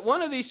is that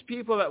one of these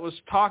people that was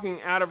talking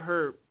out of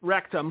her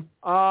rectum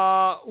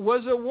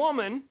was a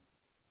woman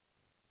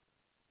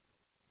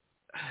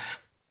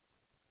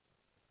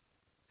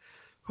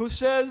who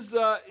says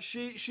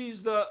she's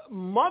the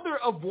mother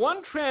of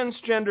one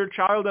transgender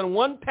child and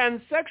one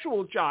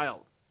pansexual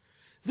child.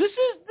 Listen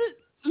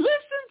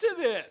to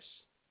this.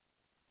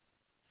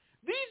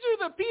 These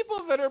are the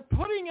people that are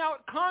putting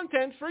out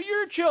content for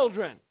your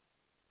children.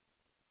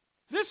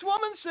 This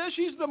woman says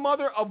she's the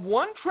mother of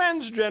one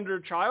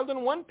transgender child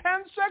and one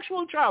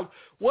pansexual child.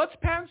 What's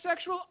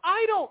pansexual?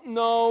 I don't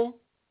know.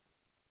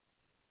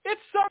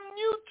 It's some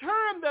new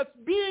term that's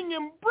being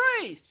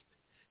embraced.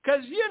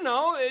 Because, you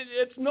know,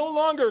 it's no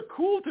longer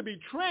cool to be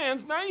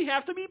trans. Now you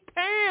have to be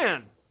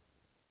pan.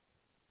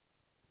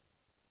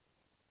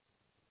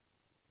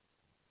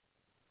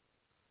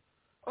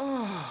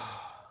 Oh.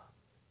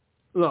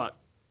 Look,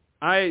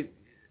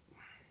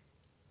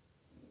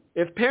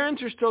 if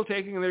parents are still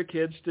taking their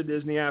kids to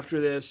Disney after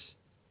this,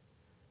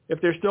 if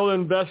they're still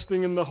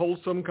investing in the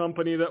wholesome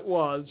company that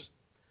was,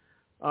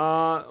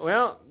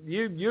 well,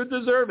 you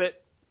deserve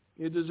it.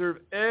 You deserve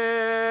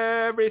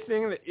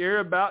everything that you're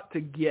about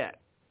to get.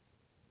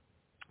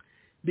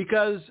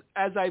 Because,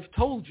 as I've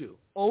told you,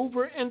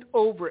 over and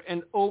over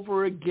and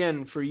over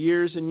again for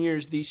years and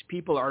years, these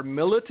people are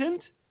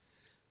militant.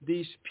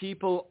 These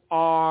people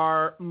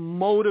are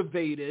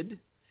motivated.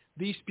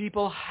 These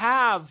people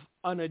have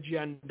an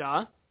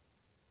agenda.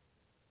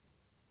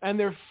 And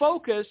their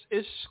focus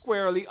is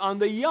squarely on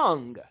the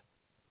young.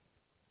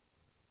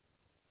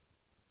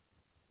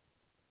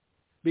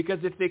 Because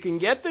if they can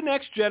get the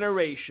next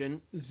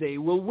generation, they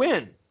will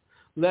win.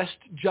 Lest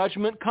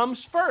judgment comes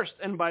first.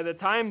 And by the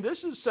time this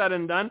is said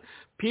and done,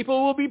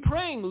 people will be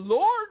praying,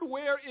 Lord,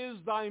 where is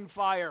thine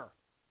fire?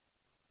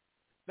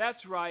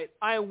 That's right.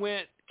 I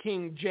went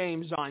King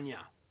James on ya.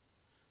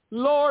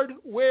 Lord,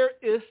 where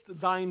is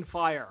thine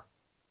fire?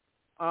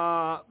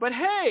 But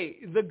hey,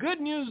 the good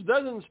news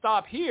doesn't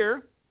stop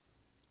here.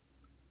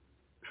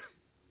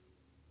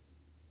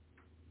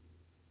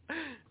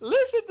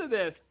 Listen to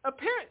this.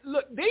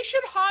 Look, they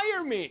should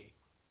hire me.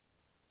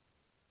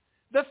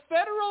 The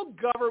federal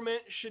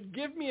government should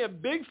give me a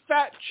big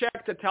fat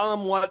check to tell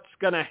them what's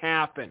going to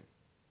happen.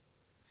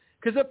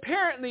 Because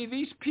apparently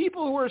these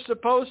people who are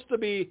supposed to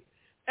be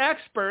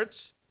experts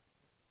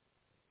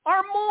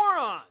are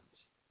morons.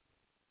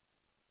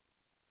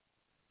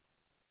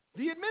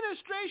 The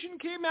administration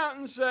came out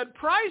and said,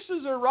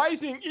 prices are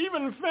rising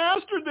even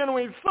faster than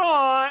we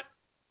thought.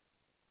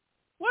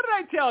 What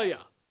did I tell you?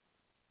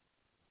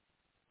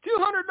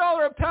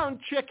 $200 a pound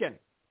chicken.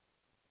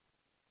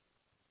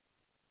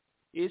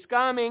 He's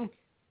coming.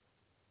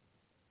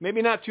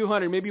 Maybe not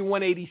 200, maybe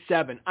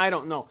 187. I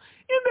don't know.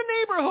 In the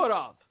neighborhood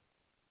of.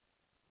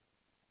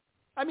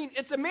 I mean,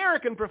 it's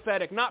American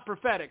prophetic, not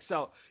prophetic,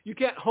 so you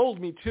can't hold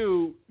me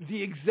to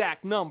the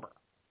exact number.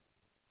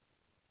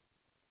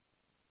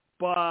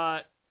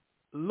 But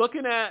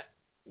looking at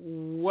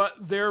what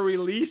they're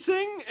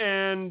releasing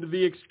and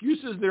the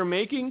excuses they're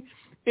making,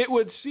 it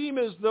would seem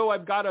as though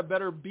I've got a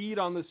better bead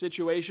on the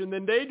situation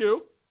than they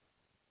do.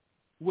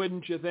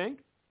 Wouldn't you think?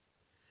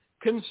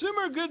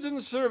 Consumer goods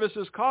and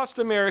services cost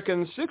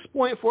Americans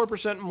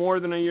 6.4% more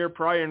than a year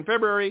prior in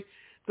February.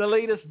 The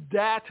latest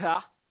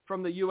data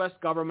from the U.S.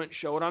 government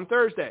showed on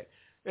Thursday.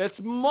 It's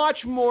much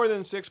more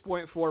than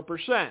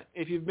 6.4%.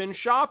 If you've been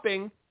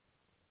shopping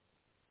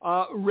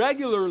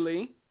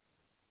regularly,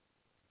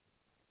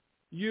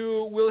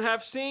 you will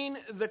have seen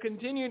the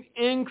continued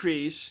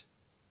increase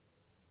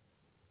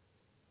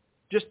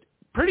just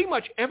pretty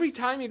much every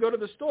time you go to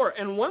the store.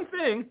 And one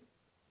thing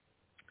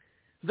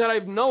that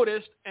I've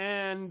noticed,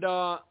 and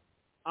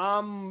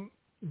I'm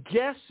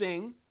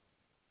guessing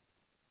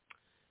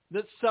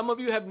that some of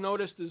you have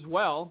noticed as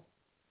well,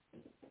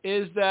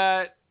 is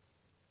that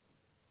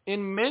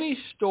in many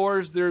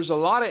stores there's a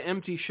lot of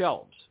empty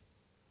shelves.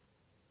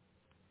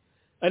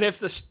 And if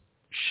the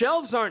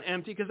shelves aren't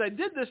empty, because I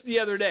did this the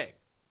other day,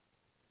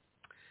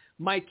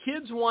 My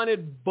kids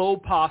wanted bow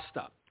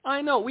pasta.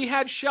 I know, we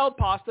had shell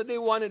pasta. They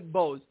wanted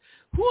bows.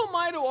 Who am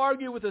I to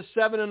argue with a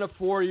 7 and a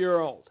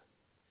 4-year-old?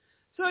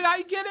 So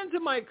I get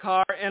into my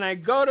car and I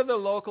go to the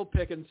local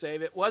Pick and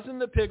Save. It wasn't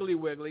the Piggly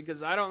Wiggly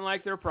because I don't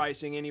like their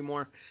pricing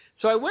anymore.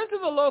 So I went to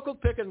the local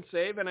Pick and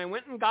Save and I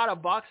went and got a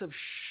box of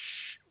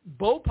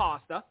bow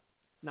pasta,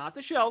 not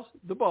the shells,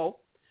 the bow.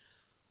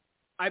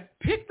 I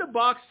picked the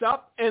box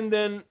up and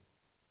then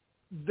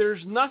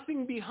there's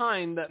nothing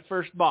behind that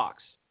first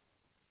box.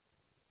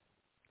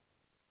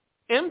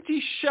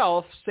 Empty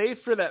shelf, save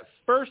for that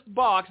first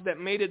box that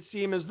made it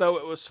seem as though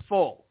it was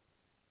full.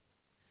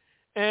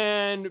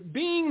 And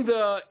being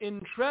the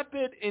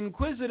intrepid,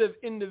 inquisitive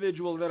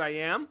individual that I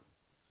am,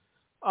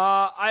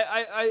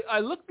 I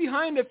looked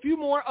behind a few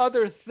more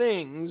other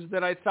things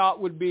that I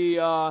thought would be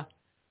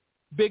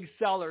big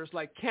sellers,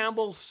 like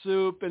Campbell's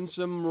soup and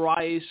some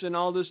rice and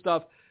all this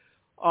stuff.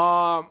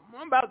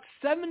 About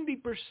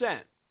 70%.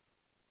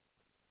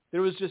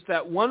 There was just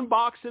that one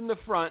box in the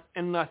front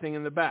and nothing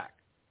in the back.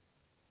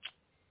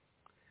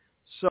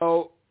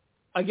 So,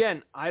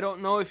 again, I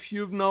don't know if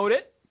you've noted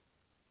it,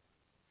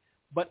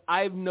 but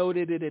I've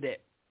noted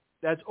it.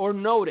 That's or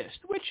noticed,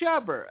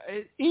 whichever.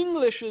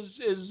 English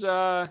is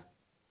a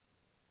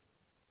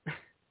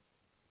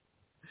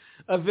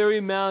very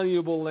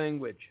malleable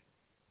language.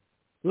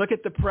 Look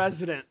at the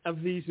president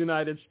of these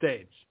United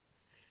States.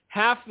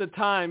 Half the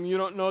time you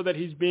don't know that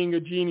he's being a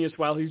genius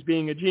while he's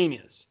being a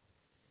genius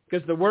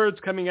because the words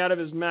coming out of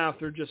his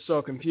mouth are just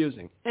so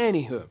confusing.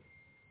 Anywho.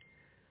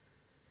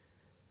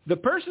 The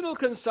Personal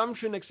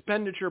Consumption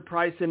Expenditure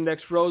Price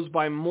Index rose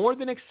by more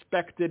than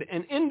expected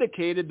and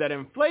indicated that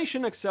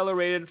inflation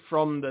accelerated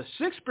from the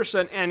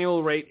 6%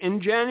 annual rate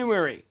in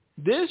January.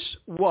 This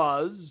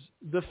was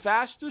the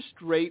fastest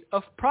rate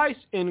of price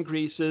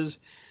increases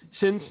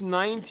since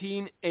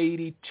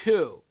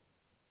 1982.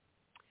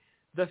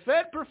 The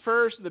Fed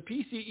prefers the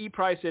PCE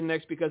price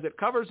index because it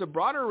covers a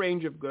broader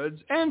range of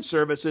goods and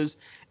services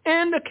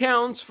and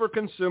accounts for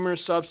consumers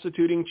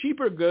substituting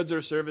cheaper goods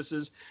or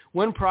services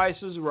when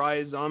prices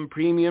rise on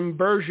premium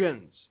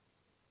versions.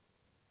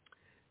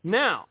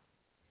 Now,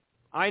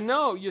 I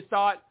know you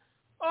thought,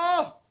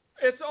 oh,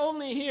 it's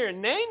only here.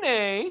 Nay,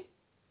 nay.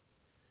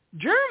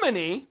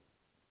 Germany,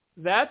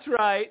 that's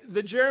right,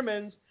 the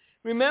Germans.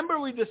 Remember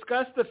we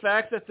discussed the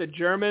fact that the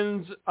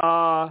Germans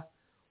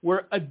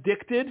were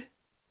addicted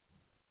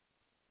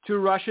to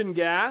Russian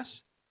gas?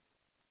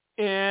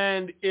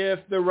 And if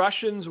the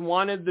Russians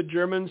wanted the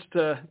Germans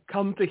to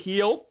come to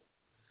heel,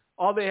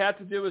 all they had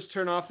to do was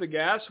turn off the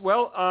gas.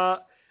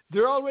 Well,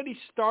 they're already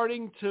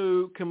starting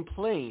to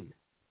complain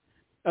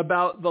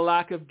about the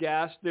lack of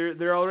gas.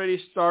 They're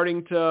already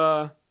starting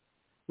to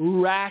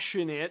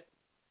ration it.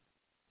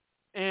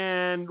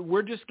 And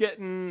we're just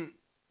getting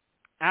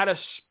out of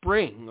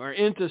spring or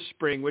into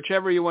spring,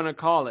 whichever you want to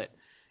call it.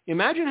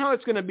 Imagine how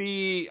it's going to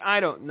be,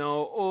 I don't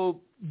know,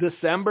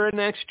 December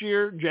next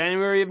year,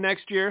 January of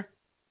next year,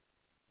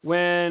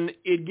 when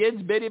it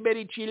gets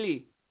very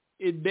chilly.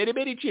 It's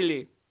very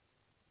chilly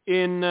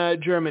in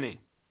Germany.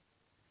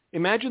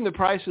 Imagine the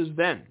prices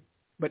then.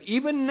 But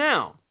even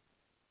now,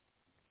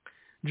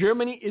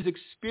 Germany is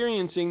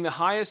experiencing the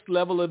highest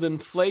level of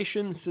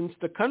inflation since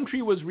the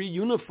country was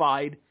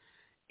reunified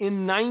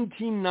in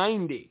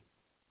 1990.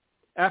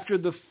 After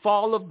the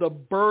fall of the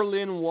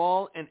Berlin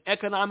Wall and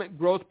economic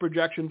growth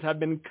projections have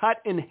been cut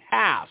in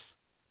half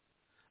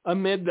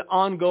amid the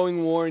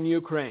ongoing war in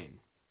Ukraine.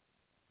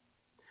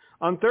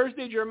 On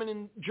Thursday,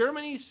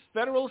 Germany's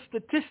Federal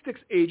Statistics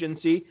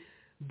Agency,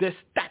 the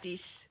Statis,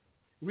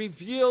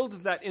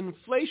 revealed that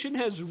inflation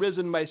has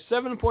risen by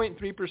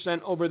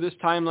 7.3% over this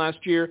time last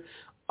year,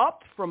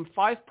 up from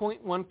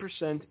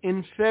 5.1%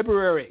 in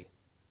February.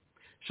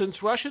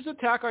 Since Russia's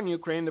attack on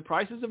Ukraine, the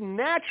prices of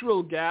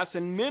natural gas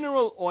and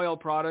mineral oil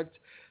products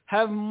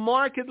have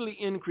markedly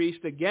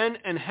increased again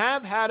and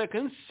have had a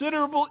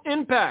considerable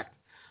impact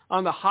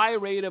on the high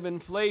rate of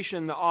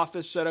inflation, the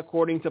office said,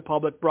 according to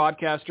public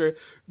broadcaster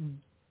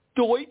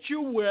Deutsche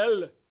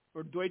Welle,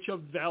 or Deutsche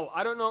Welle.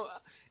 I don't know.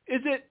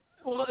 Is it?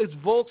 Well, it's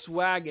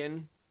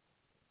Volkswagen.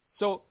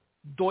 So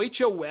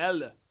Deutsche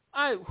Welle.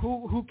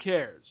 Who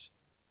cares?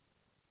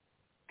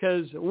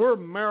 Because we're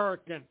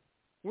American.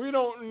 We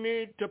don't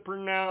need to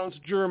pronounce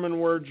German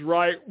words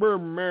right. We're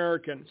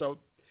American. So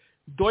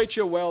Deutsche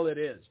Welle it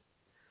is.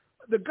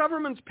 The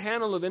government's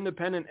panel of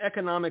independent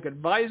economic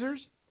advisors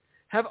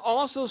have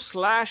also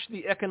slashed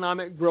the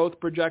economic growth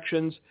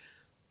projections,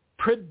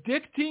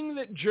 predicting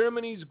that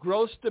Germany's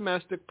gross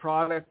domestic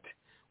product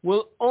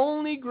will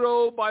only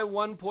grow by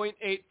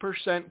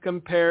 1.8%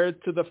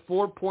 compared to the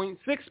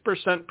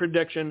 4.6%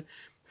 prediction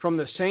from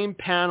the same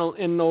panel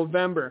in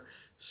November.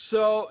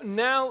 So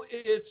now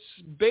it's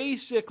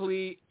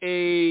basically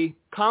a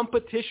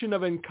competition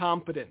of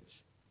incompetence.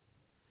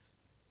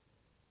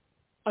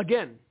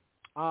 Again,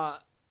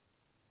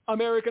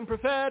 American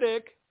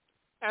Prophetic,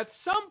 at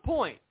some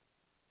point,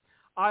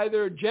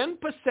 either Jen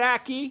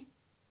Psaki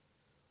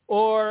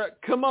or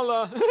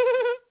Kamala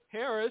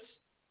Harris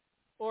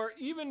or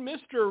even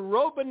Mr.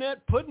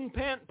 Robinette Puddin'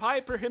 Pant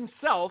Piper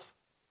himself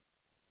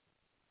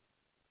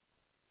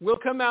will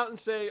come out and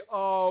say,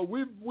 oh,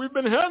 we've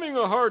been having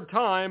a hard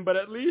time, but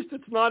at least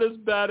it's not as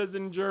bad as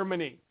in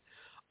Germany.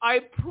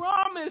 I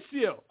promise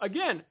you,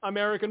 again,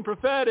 American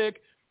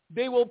prophetic,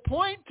 they will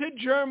point to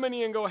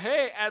Germany and go,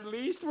 hey, at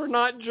least we're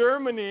not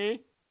Germany.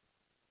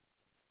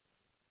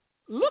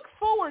 Look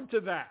forward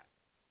to that.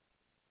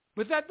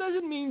 But that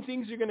doesn't mean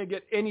things are going to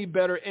get any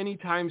better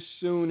anytime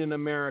soon in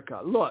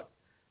America. Look,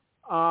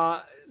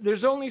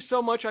 there's only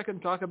so much I can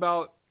talk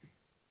about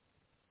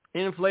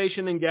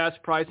inflation and gas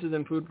prices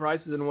and food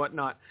prices and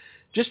whatnot.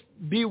 Just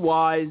be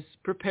wise,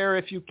 prepare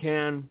if you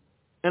can,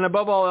 and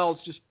above all else,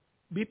 just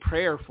be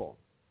prayerful.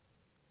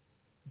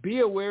 Be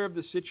aware of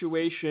the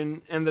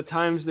situation and the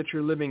times that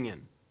you're living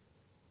in,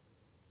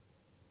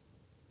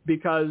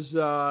 because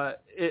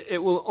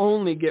it will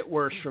only get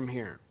worse from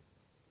here.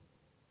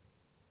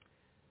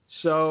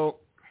 So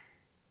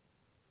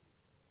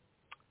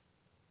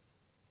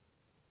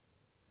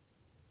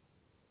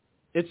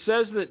it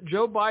says that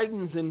Joe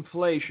Biden's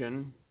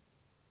inflation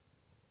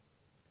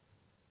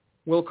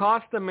will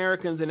cost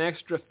Americans an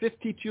extra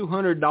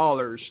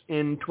 $5,200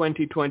 in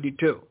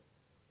 2022.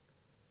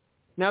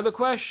 Now the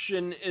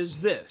question is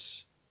this: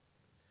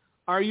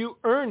 are you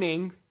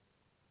earning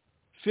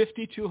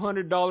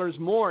 $5,200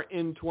 more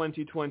in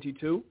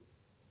 2022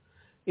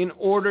 in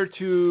order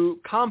to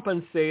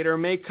compensate or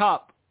make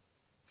up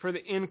for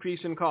the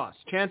increase in cost?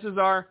 Chances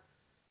are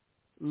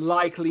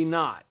likely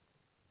not.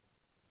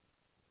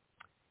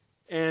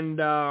 And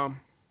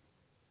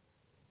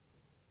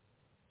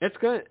it's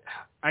going to,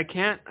 I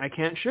can't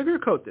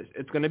sugarcoat this.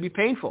 It's going to be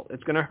painful.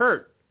 It's going to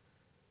hurt.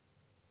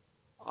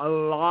 A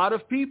lot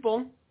of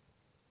people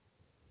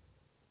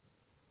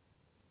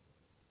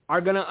are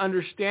going to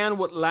understand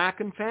what lack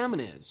and famine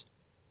is.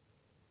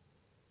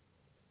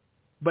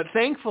 But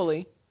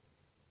thankfully,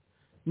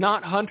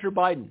 not Hunter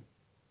Biden.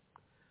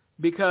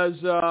 Because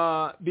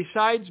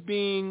besides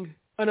being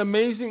an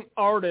amazing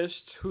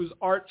artist whose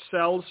art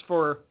sells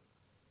for,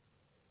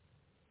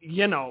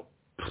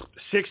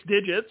 6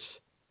 digits,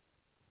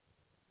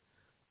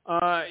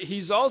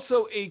 he's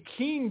also a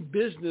keen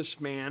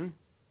businessman.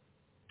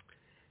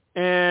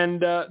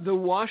 And the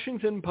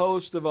Washington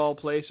Post, of all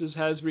places,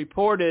 has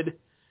reported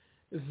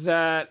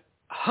that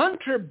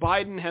Hunter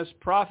Biden has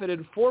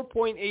profited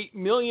 $4.8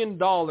 million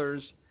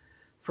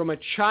from a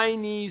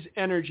Chinese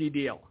energy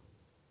deal.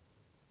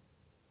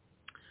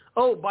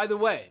 Oh, by the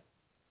way,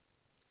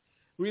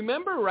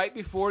 remember right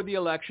before the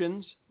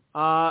elections,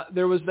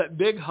 there was that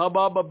big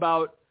hubbub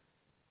about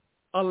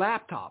a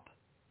laptop.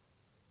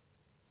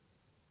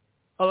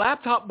 A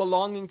laptop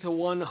belonging to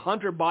one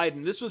Hunter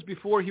Biden. This was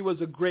before he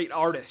was a great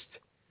artist,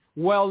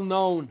 well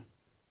known,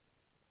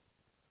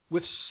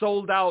 with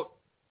sold out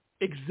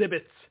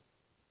exhibits.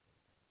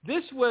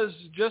 This was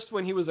just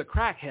when he was a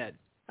crackhead.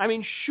 I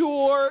mean,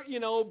 sure,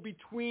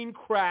 between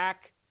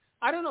crack.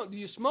 I don't know. Do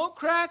you smoke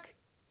crack?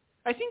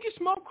 I think you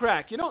smoke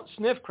crack. You don't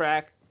sniff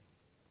crack.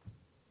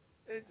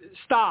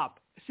 Stop.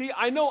 See,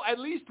 I know at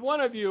least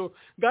one of you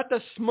got the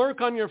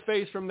smirk on your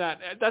face from that.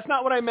 That's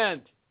not what I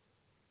meant.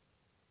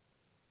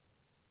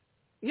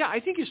 Yeah, I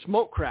think you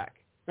smoke crack,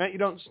 right? You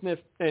don't sniff.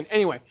 And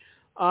anyway,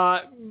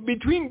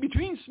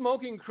 between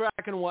smoking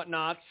crack and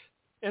whatnot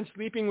and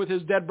sleeping with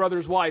his dead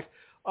brother's wife,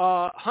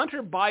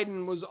 Hunter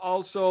Biden was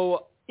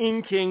also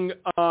inking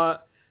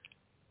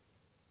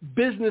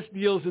business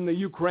deals in the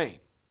Ukraine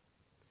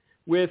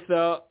with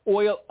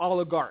oil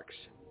oligarchs.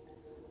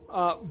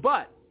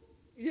 But,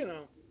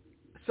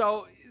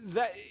 so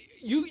that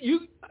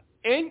you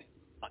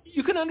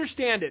can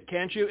understand it,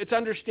 can't you? It's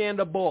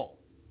understandable.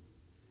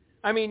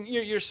 I mean,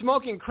 you're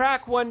smoking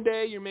crack one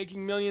day, you're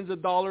making millions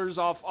of dollars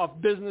off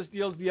business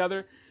deals the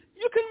other.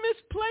 You can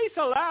misplace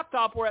a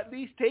laptop or at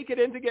least take it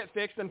in to get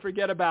fixed and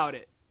forget about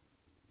it.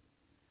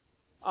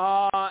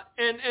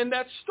 And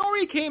that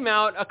story came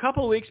out a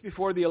couple weeks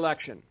before the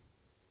election.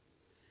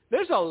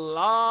 There's a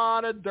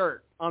lot of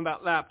dirt on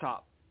that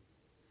laptop.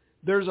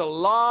 There's a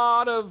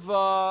lot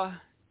of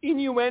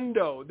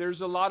innuendo.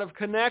 There's a lot of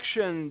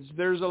connections.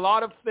 There's a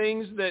lot of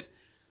things that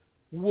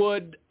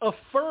would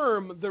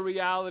affirm the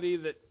reality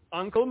that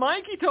Uncle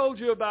Mikey told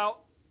you about.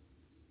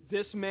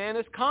 This man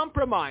is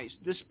compromised.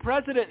 This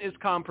president is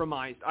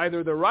compromised.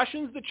 Either the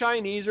Russians, the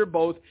Chinese, or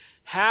both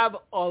have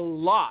a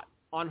lot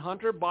on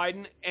Hunter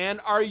Biden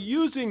and are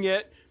using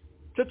it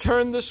to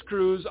turn the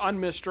screws on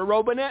Mr.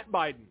 Robinette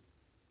Biden.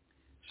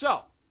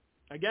 So,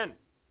 again,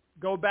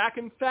 go back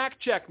and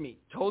fact check me.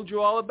 Told you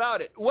all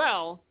about it.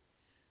 Well,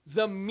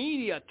 the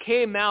media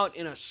came out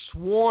in a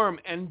swarm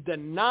and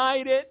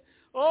denied it.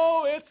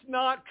 Oh, it's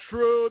not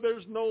true.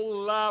 There's no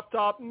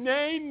laptop.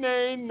 Nay,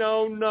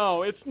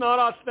 no. It's not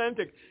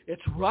authentic.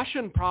 It's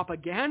Russian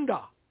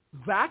propaganda.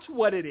 That's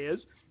what it is.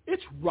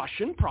 It's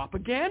Russian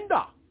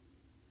propaganda.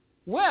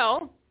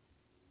 Well,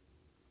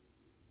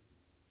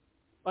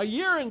 a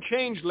year and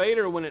change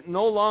later, when it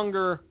no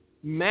longer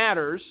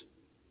matters,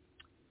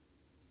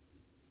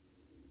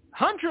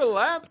 Hunter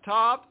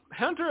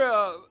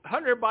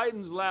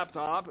Biden's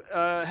laptop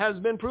has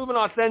been proven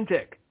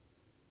authentic.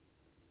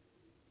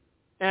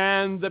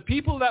 And the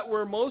people that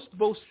were most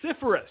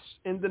vociferous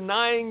in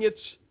denying its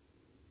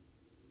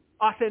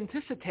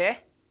authenticity,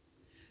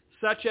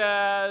 such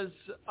as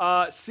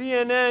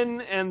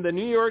CNN and the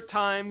New York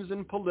Times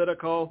and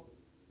Politico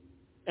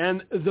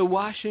and the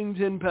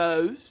Washington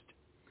Post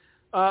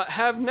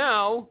have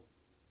now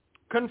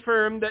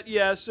confirmed that,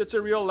 yes, it's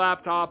a real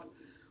laptop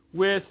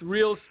with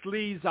real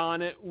sleaze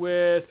on it,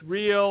 with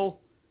real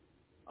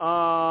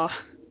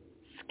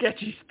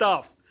sketchy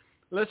stuff.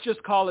 Let's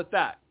just call it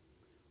that.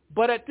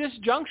 But at this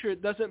juncture,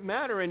 it doesn't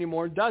matter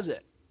anymore, does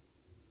it?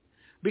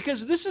 Because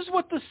this is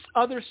what the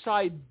other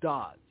side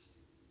does.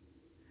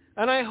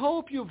 And I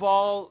hope you've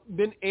all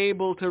been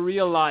able to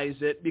realize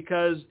it,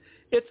 because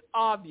it's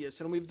obvious,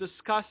 and we've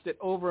discussed it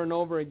over and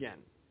over again.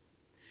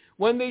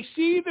 When they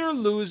see they're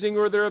losing,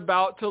 or they're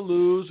about to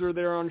lose, or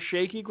they're on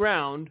shaky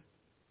ground,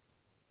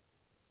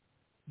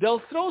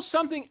 they'll throw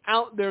something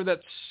out there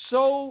that's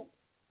so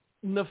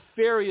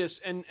nefarious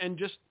and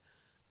just,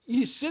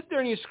 you sit there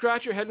and you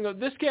scratch your head and go,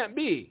 this can't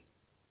be.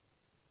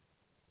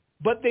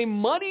 But they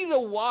muddy the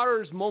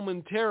waters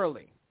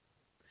momentarily.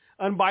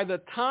 And by the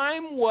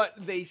time what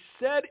they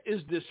said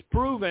is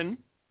disproven,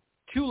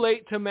 too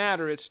late to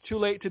matter. It's too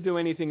late to do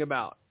anything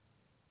about.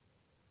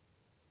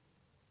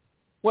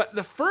 What,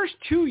 the first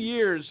 2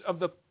 years of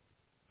the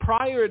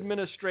prior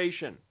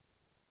administration,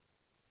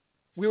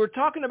 we were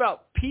talking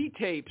about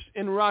P-tapes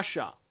in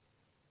Russia.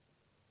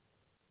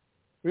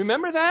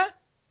 Remember that?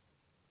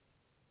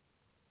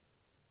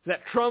 That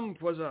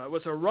Trump was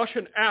a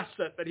Russian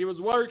asset, that he was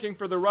working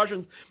for the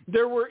Russians.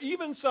 There were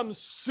even some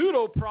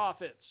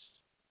pseudo-prophets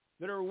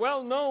that are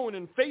well known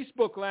in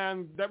Facebook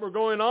land that were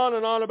going on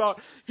and on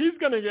about he's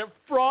going to get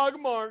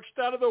frog-marched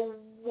out of the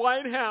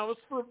White House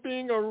for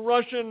being a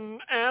Russian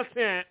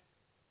asset.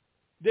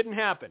 Didn't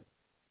happen.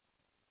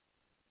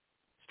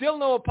 Still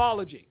no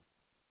apology.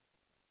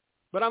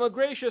 But I'm a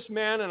gracious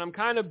man and I'm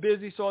kind of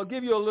busy, so I'll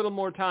give you a little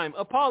more time.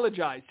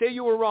 Apologize. Say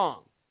you were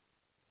wrong.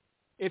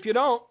 If you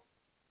don't,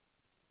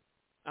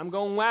 I'm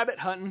going wabbit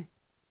hunting.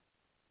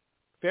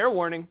 Fair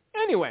warning.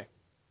 Anyway.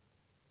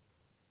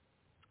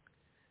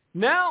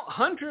 Now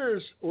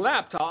Hunter's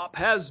laptop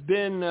has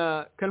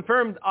been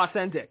confirmed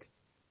authentic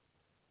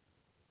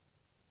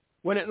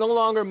when it no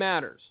longer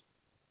matters.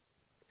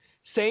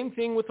 Same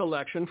thing with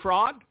election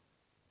fraud.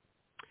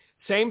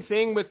 Same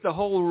thing with the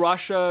whole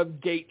Russia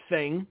Gate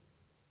thing.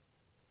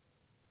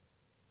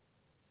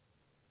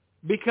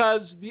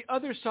 Because the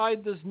other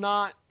side does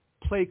not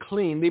play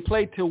clean. They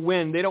play to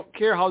win. They don't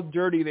care how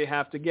dirty they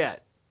have to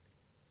get.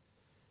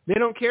 They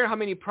don't care how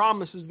many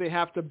promises they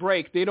have to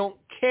break. They don't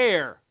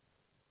care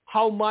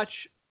how much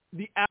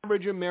the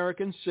average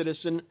American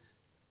citizen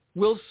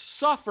will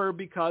suffer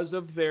because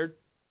of their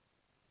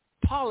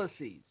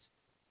policies.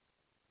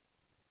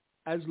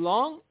 As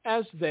long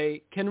as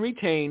they can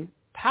retain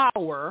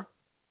power,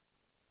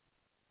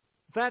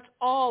 that's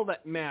all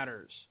that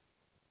matters.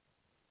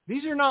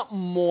 These are not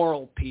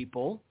moral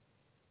people.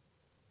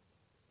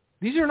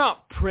 These are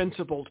not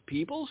principled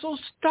people, so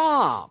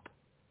stop.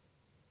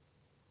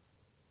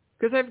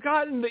 Because I've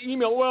gotten the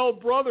email, well,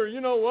 brother, you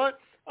know what?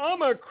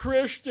 I'm a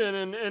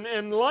Christian,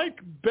 and like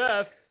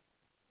Beth,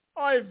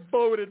 I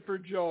voted for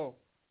Joe.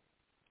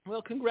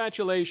 Well,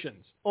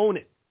 congratulations. Own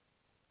it.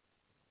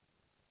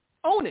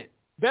 Own it.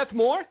 Beth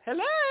Moore,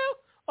 hello.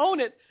 Own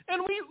it.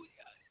 And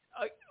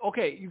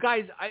okay, you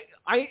guys,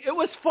 it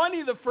was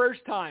funny the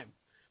first time.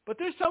 But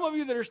there's some of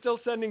you that are still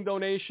sending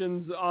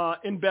donations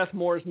in Beth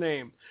Moore's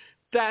name.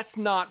 That's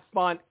not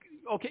fun.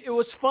 Okay, it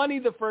was funny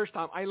the first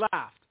time. I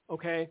laughed,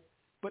 okay?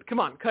 But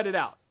come on, cut it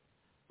out.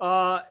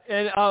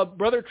 And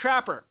Brother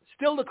Trapper,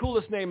 still the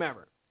coolest name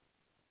ever.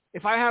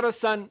 If I had a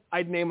son,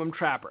 I'd name him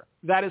Trapper.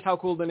 That is how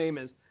cool the name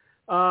is.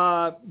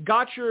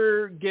 Got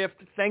your gift.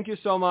 Thank you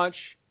so much.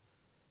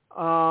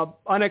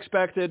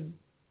 Unexpected.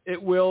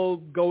 It will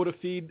go to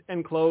feed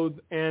and clothe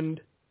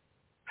and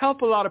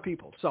help a lot of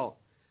people. So,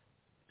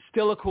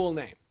 still a cool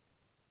name.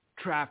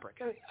 Trapper.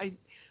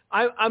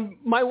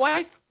 My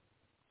wife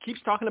keeps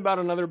talking about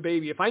another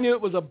baby. If I knew it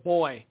was a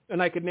boy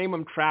and I could name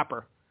him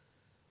Trapper.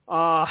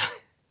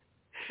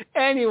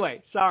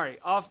 Anyway, sorry.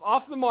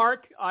 Off the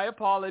mark. I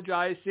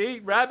apologize. See,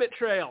 rabbit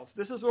trails.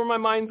 This is where my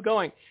mind's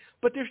going.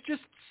 But there's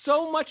just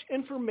so much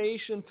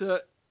information to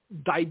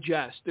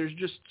digest. There's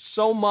just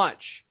so much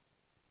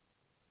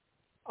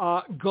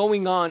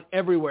going on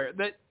everywhere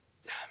that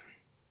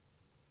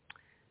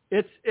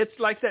it's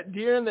like that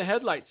deer in the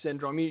headlight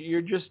syndrome.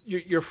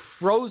 You're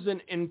frozen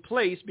in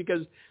place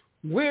because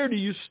where do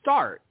you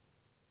start?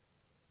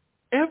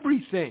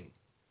 Everything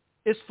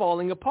is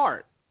falling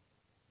apart.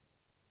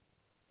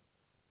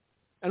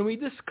 And we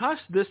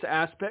discussed this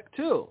aspect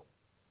too.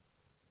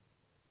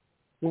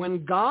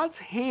 When God's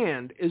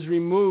hand is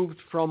removed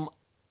from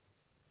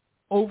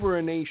over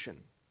a nation,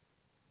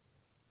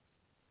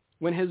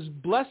 when his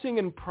blessing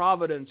and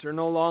providence are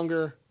no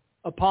longer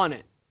upon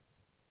it,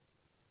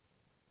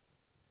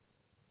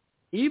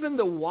 even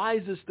the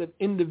wisest of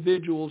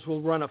individuals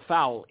will run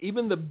afoul.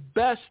 Even the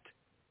best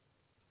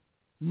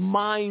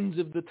minds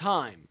of the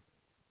time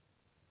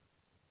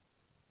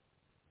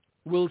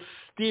will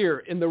steer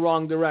in the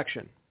wrong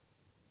direction.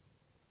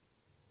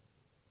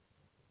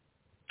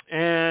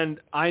 And And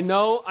I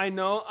know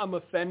I'm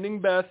offending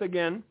Beth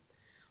again,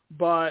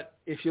 but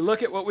if you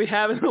look at what we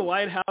have in the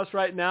White House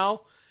right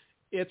now,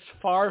 it's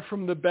far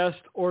from the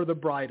best or the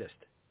brightest.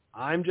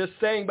 I'm just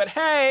saying, but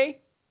hey,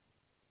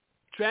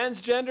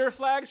 transgender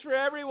flags for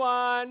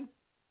everyone.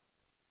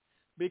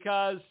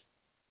 Because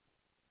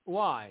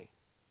why?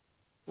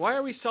 Why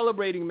are we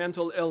celebrating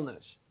mental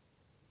illness?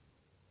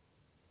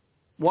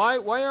 Why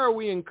are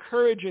we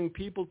encouraging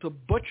people to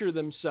butcher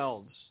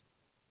themselves,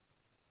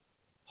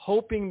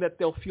 hoping that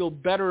they'll feel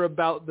better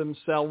about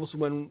themselves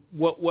when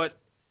what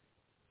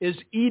is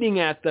eating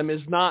at them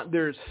is not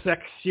their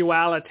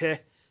sexuality,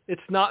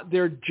 it's not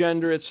their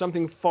gender, it's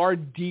something far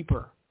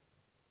deeper.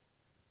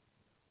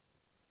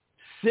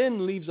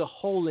 Sin leaves a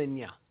hole in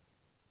you.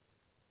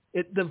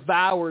 It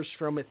devours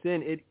from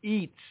within. It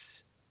eats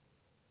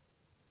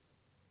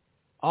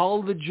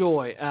all the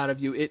joy out of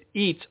you. It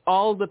eats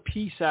all the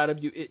peace out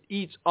of you. It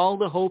eats all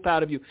the hope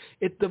out of you.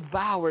 It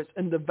devours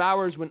and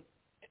devours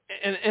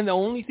and the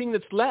only thing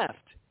that's left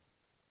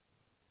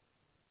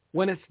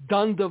when it's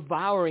done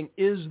devouring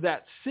is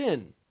that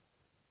sin.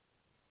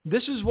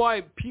 This is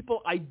why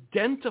people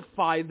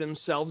identify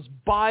themselves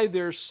by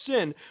their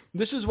sin.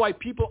 This is why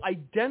people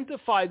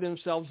identify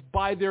themselves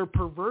by their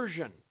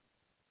perversion.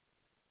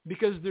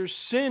 Because their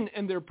sin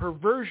and their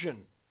perversion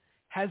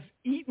has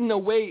eaten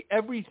away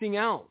everything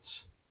else.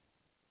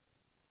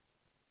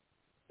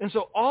 And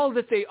so all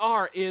that they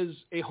are is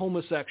a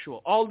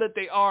homosexual. All that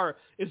they are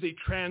is a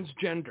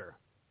transgender.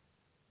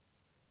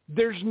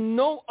 There's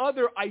no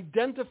other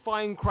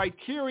identifying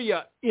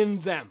criteria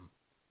in them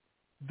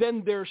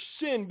than their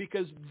sin,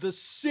 because the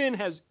sin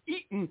has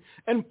eaten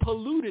and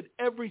polluted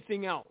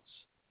everything else.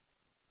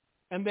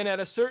 And then at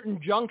a certain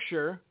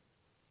juncture,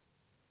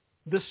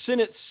 the sin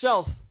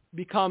itself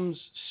becomes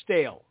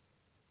stale.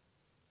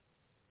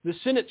 The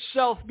sin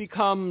itself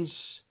becomes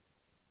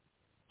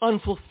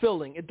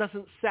unfulfilling. It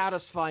doesn't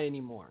satisfy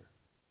anymore.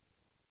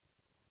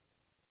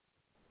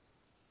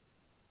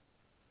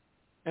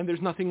 And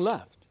there's nothing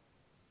left.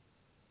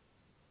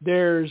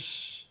 There's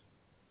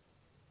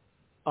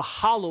a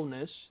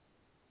hollowness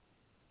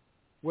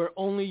where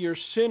only your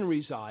sin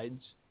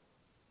resides,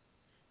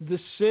 the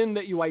sin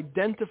that you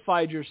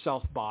identified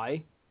yourself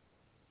by,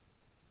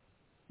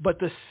 but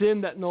the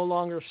sin that no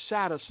longer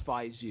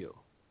satisfies you.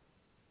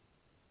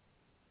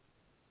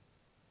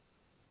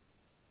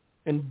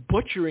 And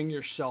butchering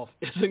yourself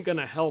isn't going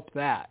to help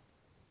that.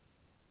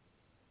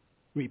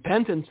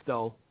 Repentance,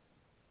 though,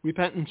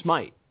 repentance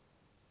might.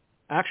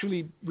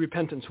 Actually,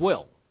 repentance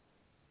will.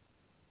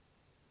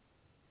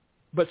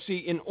 But see,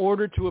 in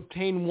order to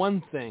obtain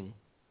one thing,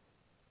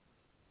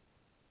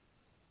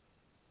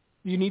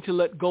 you need to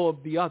let go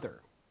of the other.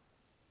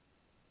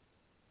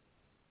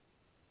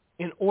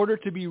 In order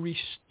to be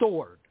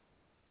restored,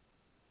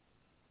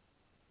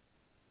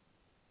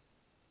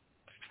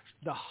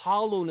 the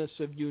hollowness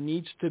of you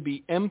needs to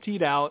be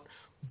emptied out,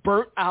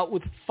 burnt out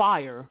with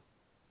fire,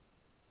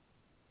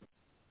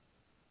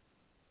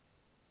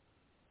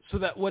 so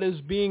that what is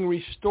being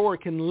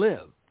restored can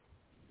live.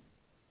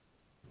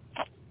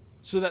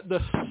 So that the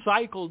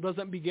cycle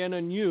doesn't begin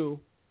anew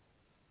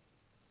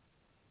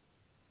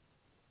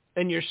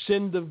and your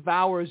sin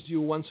devours you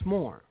once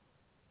more.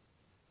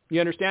 You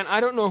understand? I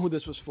don't know who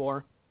this was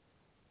for,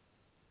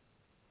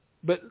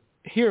 but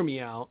hear me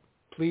out,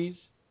 please.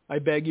 I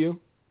beg you.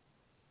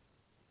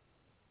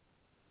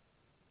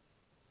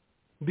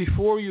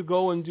 Before you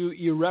go and do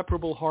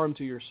irreparable harm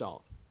to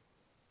yourself,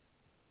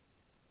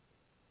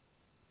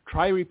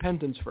 try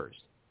repentance first.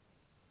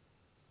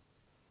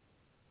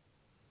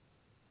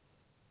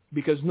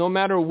 Because no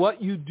matter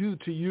what you do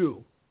to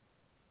you,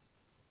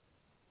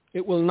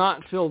 it will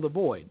not fill the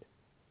void.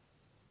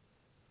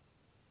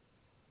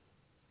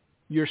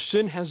 Your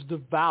sin has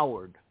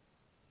devoured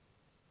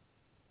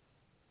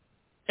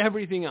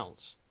everything else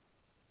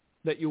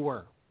that you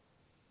were.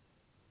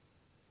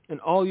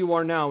 And all you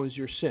are now is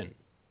your sin.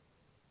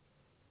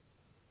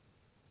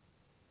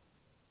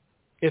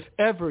 If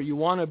ever you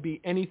want to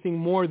be anything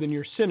more than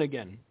your sin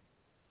again,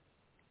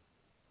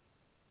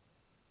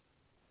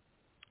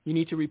 you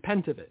need to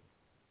repent of it.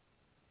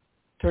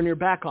 Turn your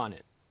back on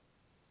it.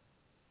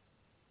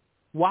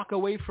 Walk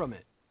away from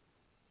it.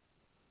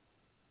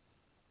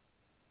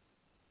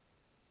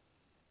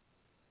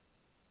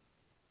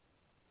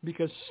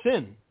 Because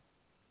sin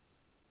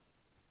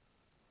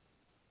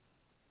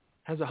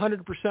has a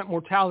 100%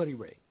 mortality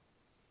rate.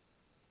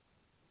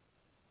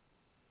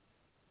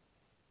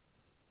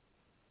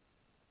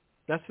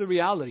 That's the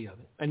reality of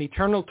it. An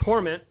eternal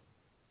torment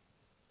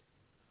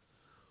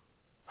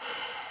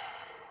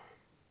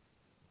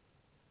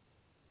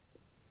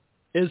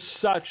is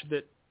such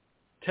that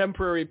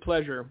temporary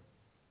pleasure,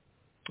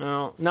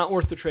 not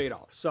worth the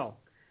trade-off. So,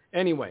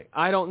 anyway,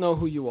 I don't know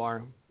who you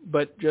are,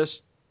 but just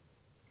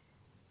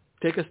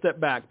take a step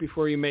back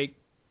before you make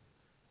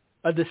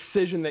a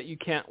decision that you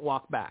can't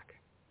walk back.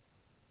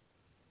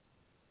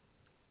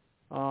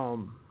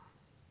 Wow,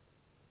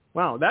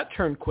 that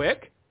turned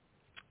quick.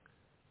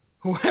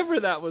 Whoever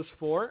that was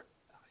for,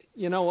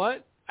 you know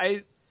what?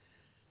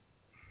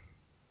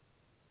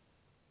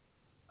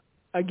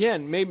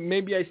 again,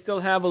 maybe I still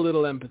have a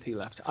little empathy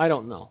left. I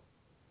don't know.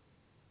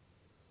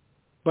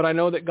 But I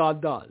know that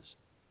God does.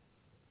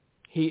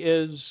 He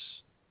is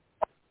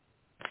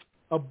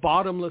a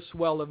bottomless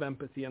well of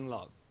empathy and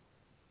love.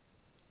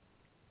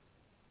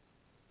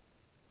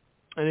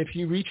 And if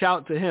you reach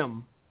out to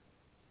him,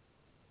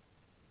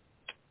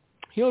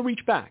 he'll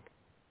reach back.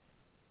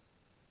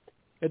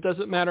 It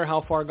doesn't matter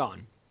how far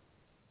gone.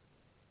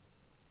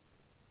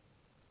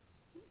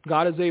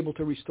 God is able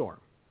to restore.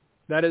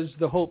 That is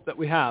the hope that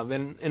we have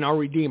in our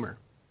Redeemer.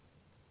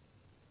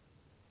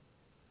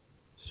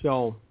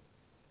 So,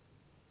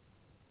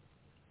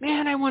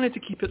 man, I wanted to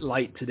keep it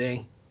light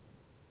today.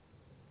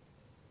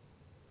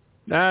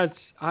 I'm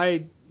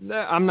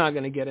not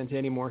going to get into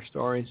any more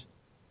stories.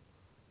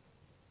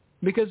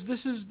 Because this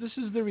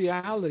is the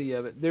reality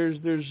of it.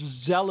 There's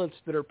zealots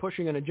that are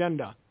pushing an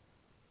agenda.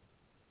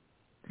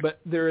 But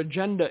their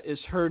agenda is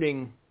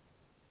hurting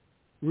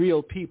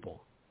real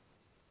people.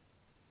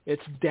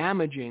 It's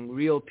damaging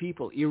real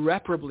people,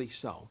 irreparably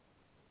so.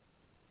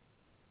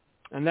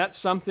 And that's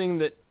something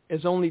that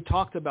is only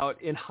talked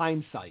about in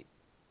hindsight,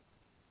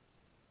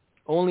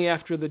 only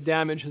after the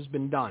damage has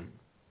been done.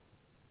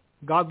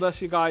 God bless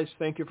you guys.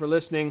 Thank you for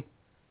listening.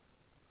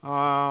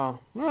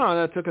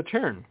 That took a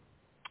turn.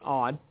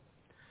 Odd.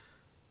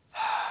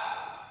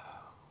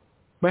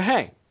 But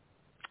hey,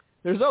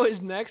 there's always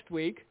next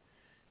week.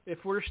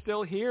 If we're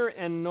still here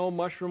and no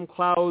mushroom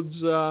clouds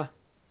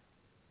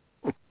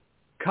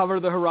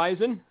cover the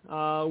horizon,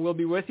 we'll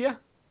be with you.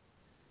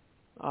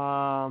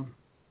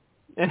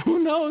 And who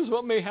knows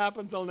what may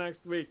happen till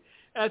next week.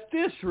 At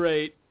this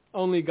rate,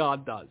 only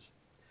God does.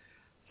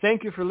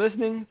 Thank you for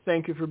listening.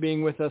 Thank you for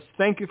being with us.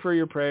 Thank you for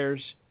your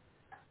prayers.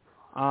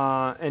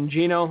 And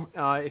Gino,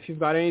 if you've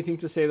got anything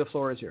to say, the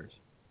floor is yours.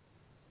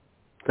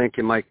 Thank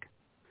you, Mike.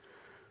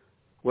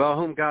 Well,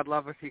 whom God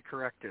loveth, he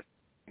correcteth.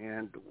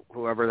 And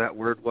whoever that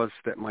word was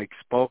that Mike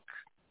spoke,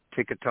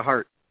 take it to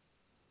heart.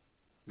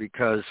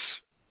 Because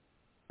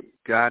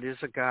God is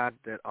a God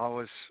that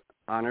always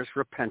honors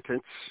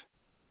repentance.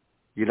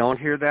 You don't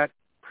hear that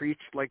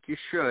preached like you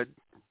should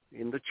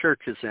in the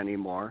churches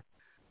anymore.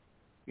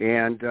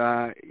 And,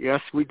 yes,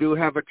 we do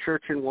have a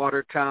church in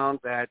Watertown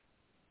that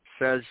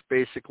says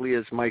basically,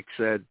 as Mike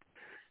said,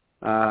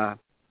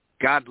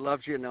 God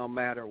loves you no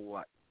matter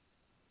what,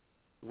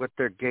 with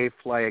their gay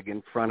flag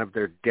in front of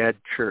their dead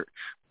church.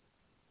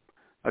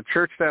 A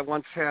church that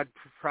once had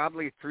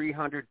probably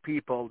 300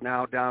 people,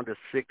 now down to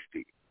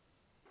 60.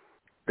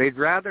 They'd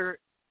rather,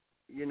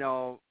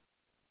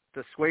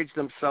 assuage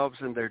themselves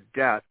in their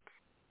death,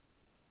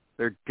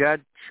 their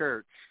dead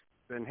church,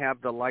 than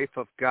have the life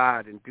of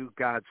God and do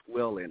God's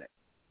will in it.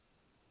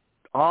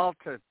 All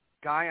to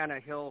die on a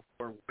hill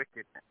for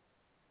wickedness.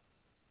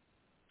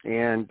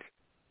 And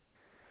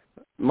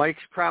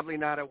Mike's probably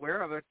not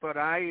aware of it, but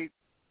I,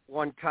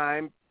 one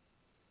time,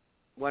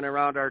 went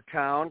around our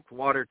town,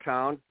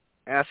 Watertown,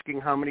 asking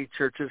how many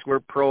churches were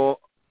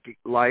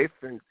pro-life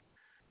and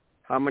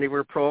how many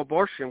were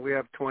pro-abortion. We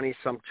have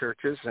 20-some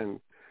churches, and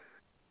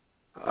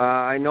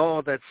I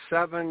know that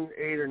 7,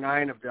 8, or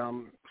 9 of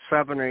them,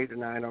 7, 8, or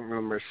 9, I don't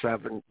remember,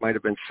 7, might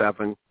have been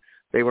 7,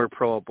 they were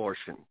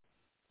pro-abortion.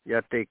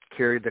 Yet they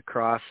carried the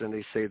cross and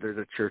they say they're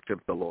the church of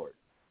the Lord.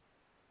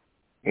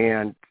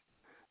 And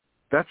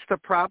that's the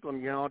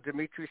problem.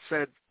 Dimitri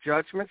said,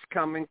 judgment's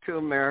coming to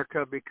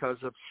America because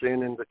of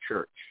sin in the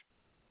church.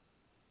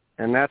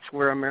 And that's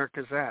where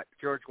America's at,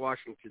 George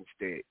Washington's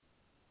day.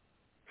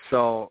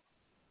 So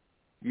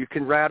you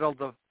can rattle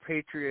the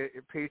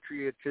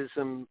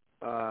patriotism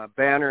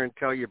banner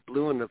until you're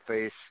blue in the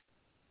face.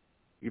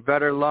 You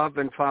better love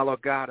and follow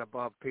God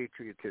above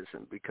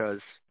patriotism, because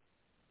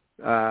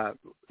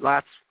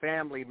Lot's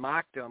family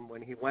mocked him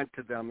when he went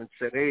to them and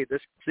said, hey,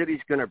 this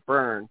city's going to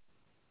burn.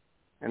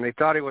 And they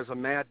thought he was a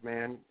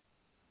madman.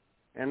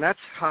 And that's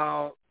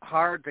how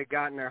hard they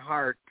got in their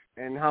heart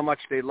and how much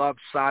they loved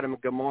Sodom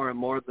and Gomorrah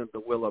more than the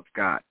will of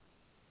God.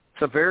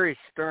 It's a very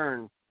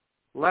stern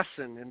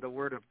lesson in the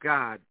Word of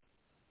God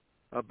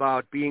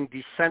about being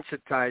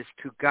desensitized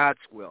to God's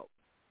will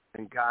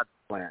and God's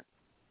plan.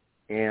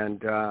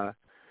 And,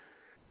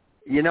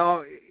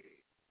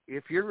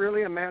 if you're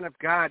really a man of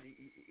God,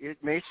 it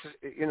may,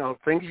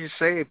 things you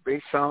say may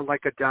sound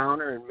like a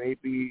downer and may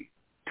be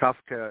tough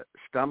to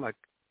stomach,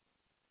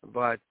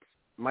 but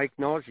Mike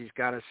knows he's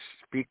got to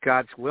speak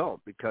God's will,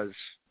 because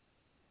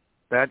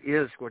that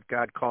is what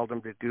God called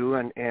him to do.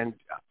 And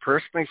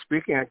personally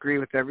speaking, I agree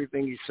with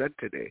everything he said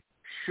today.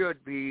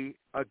 Should be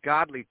a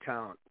godly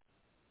town.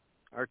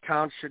 Our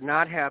town should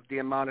not have the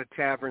amount of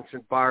taverns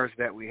and bars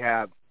that we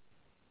have.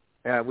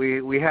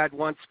 We had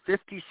once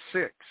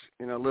 56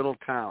 in a little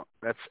town.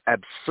 That's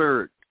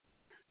absurd.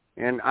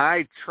 And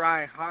I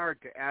try hard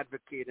to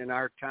advocate in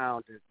our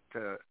town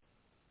to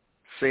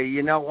say,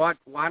 you know what,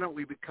 why don't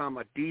we become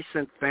a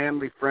decent,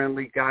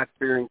 family-friendly,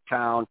 God-fearing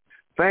town?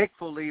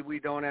 Thankfully, we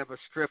don't have a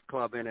strip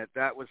club in it.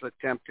 That was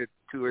attempted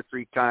 2 or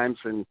 3 times,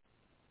 and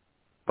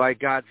by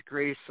God's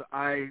grace,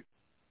 I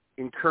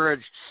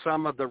encouraged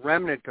some of the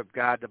remnant of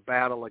God to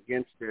battle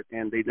against it,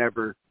 and they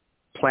never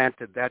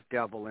planted that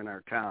devil in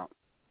our town.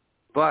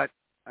 But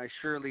I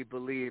surely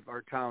believe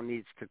our town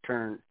needs to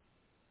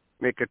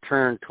make a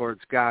turn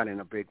towards God in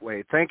a big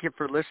way. Thank you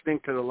for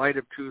listening to the Light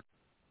of Truth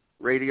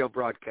radio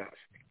broadcast.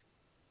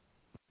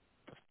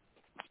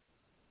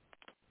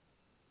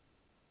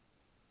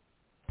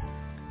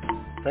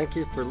 Thank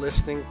you for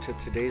listening to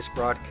today's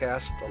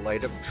broadcast, The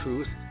Light of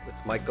Truth with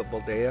Michael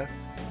Boldea.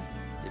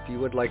 If you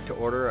would like to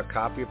order a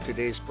copy of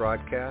today's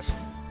broadcast,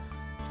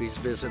 please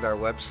visit our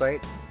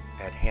website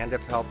at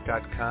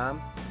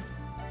handofhelp.com.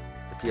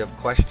 If you have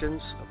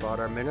questions about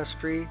our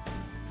ministry,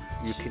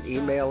 you can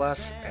email us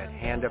at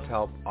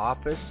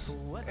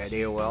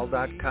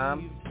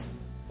handofhelpoffice@aol.com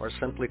or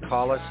simply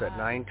call us at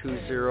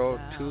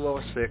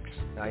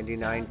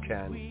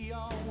 920-206-9910.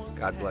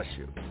 God bless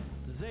you.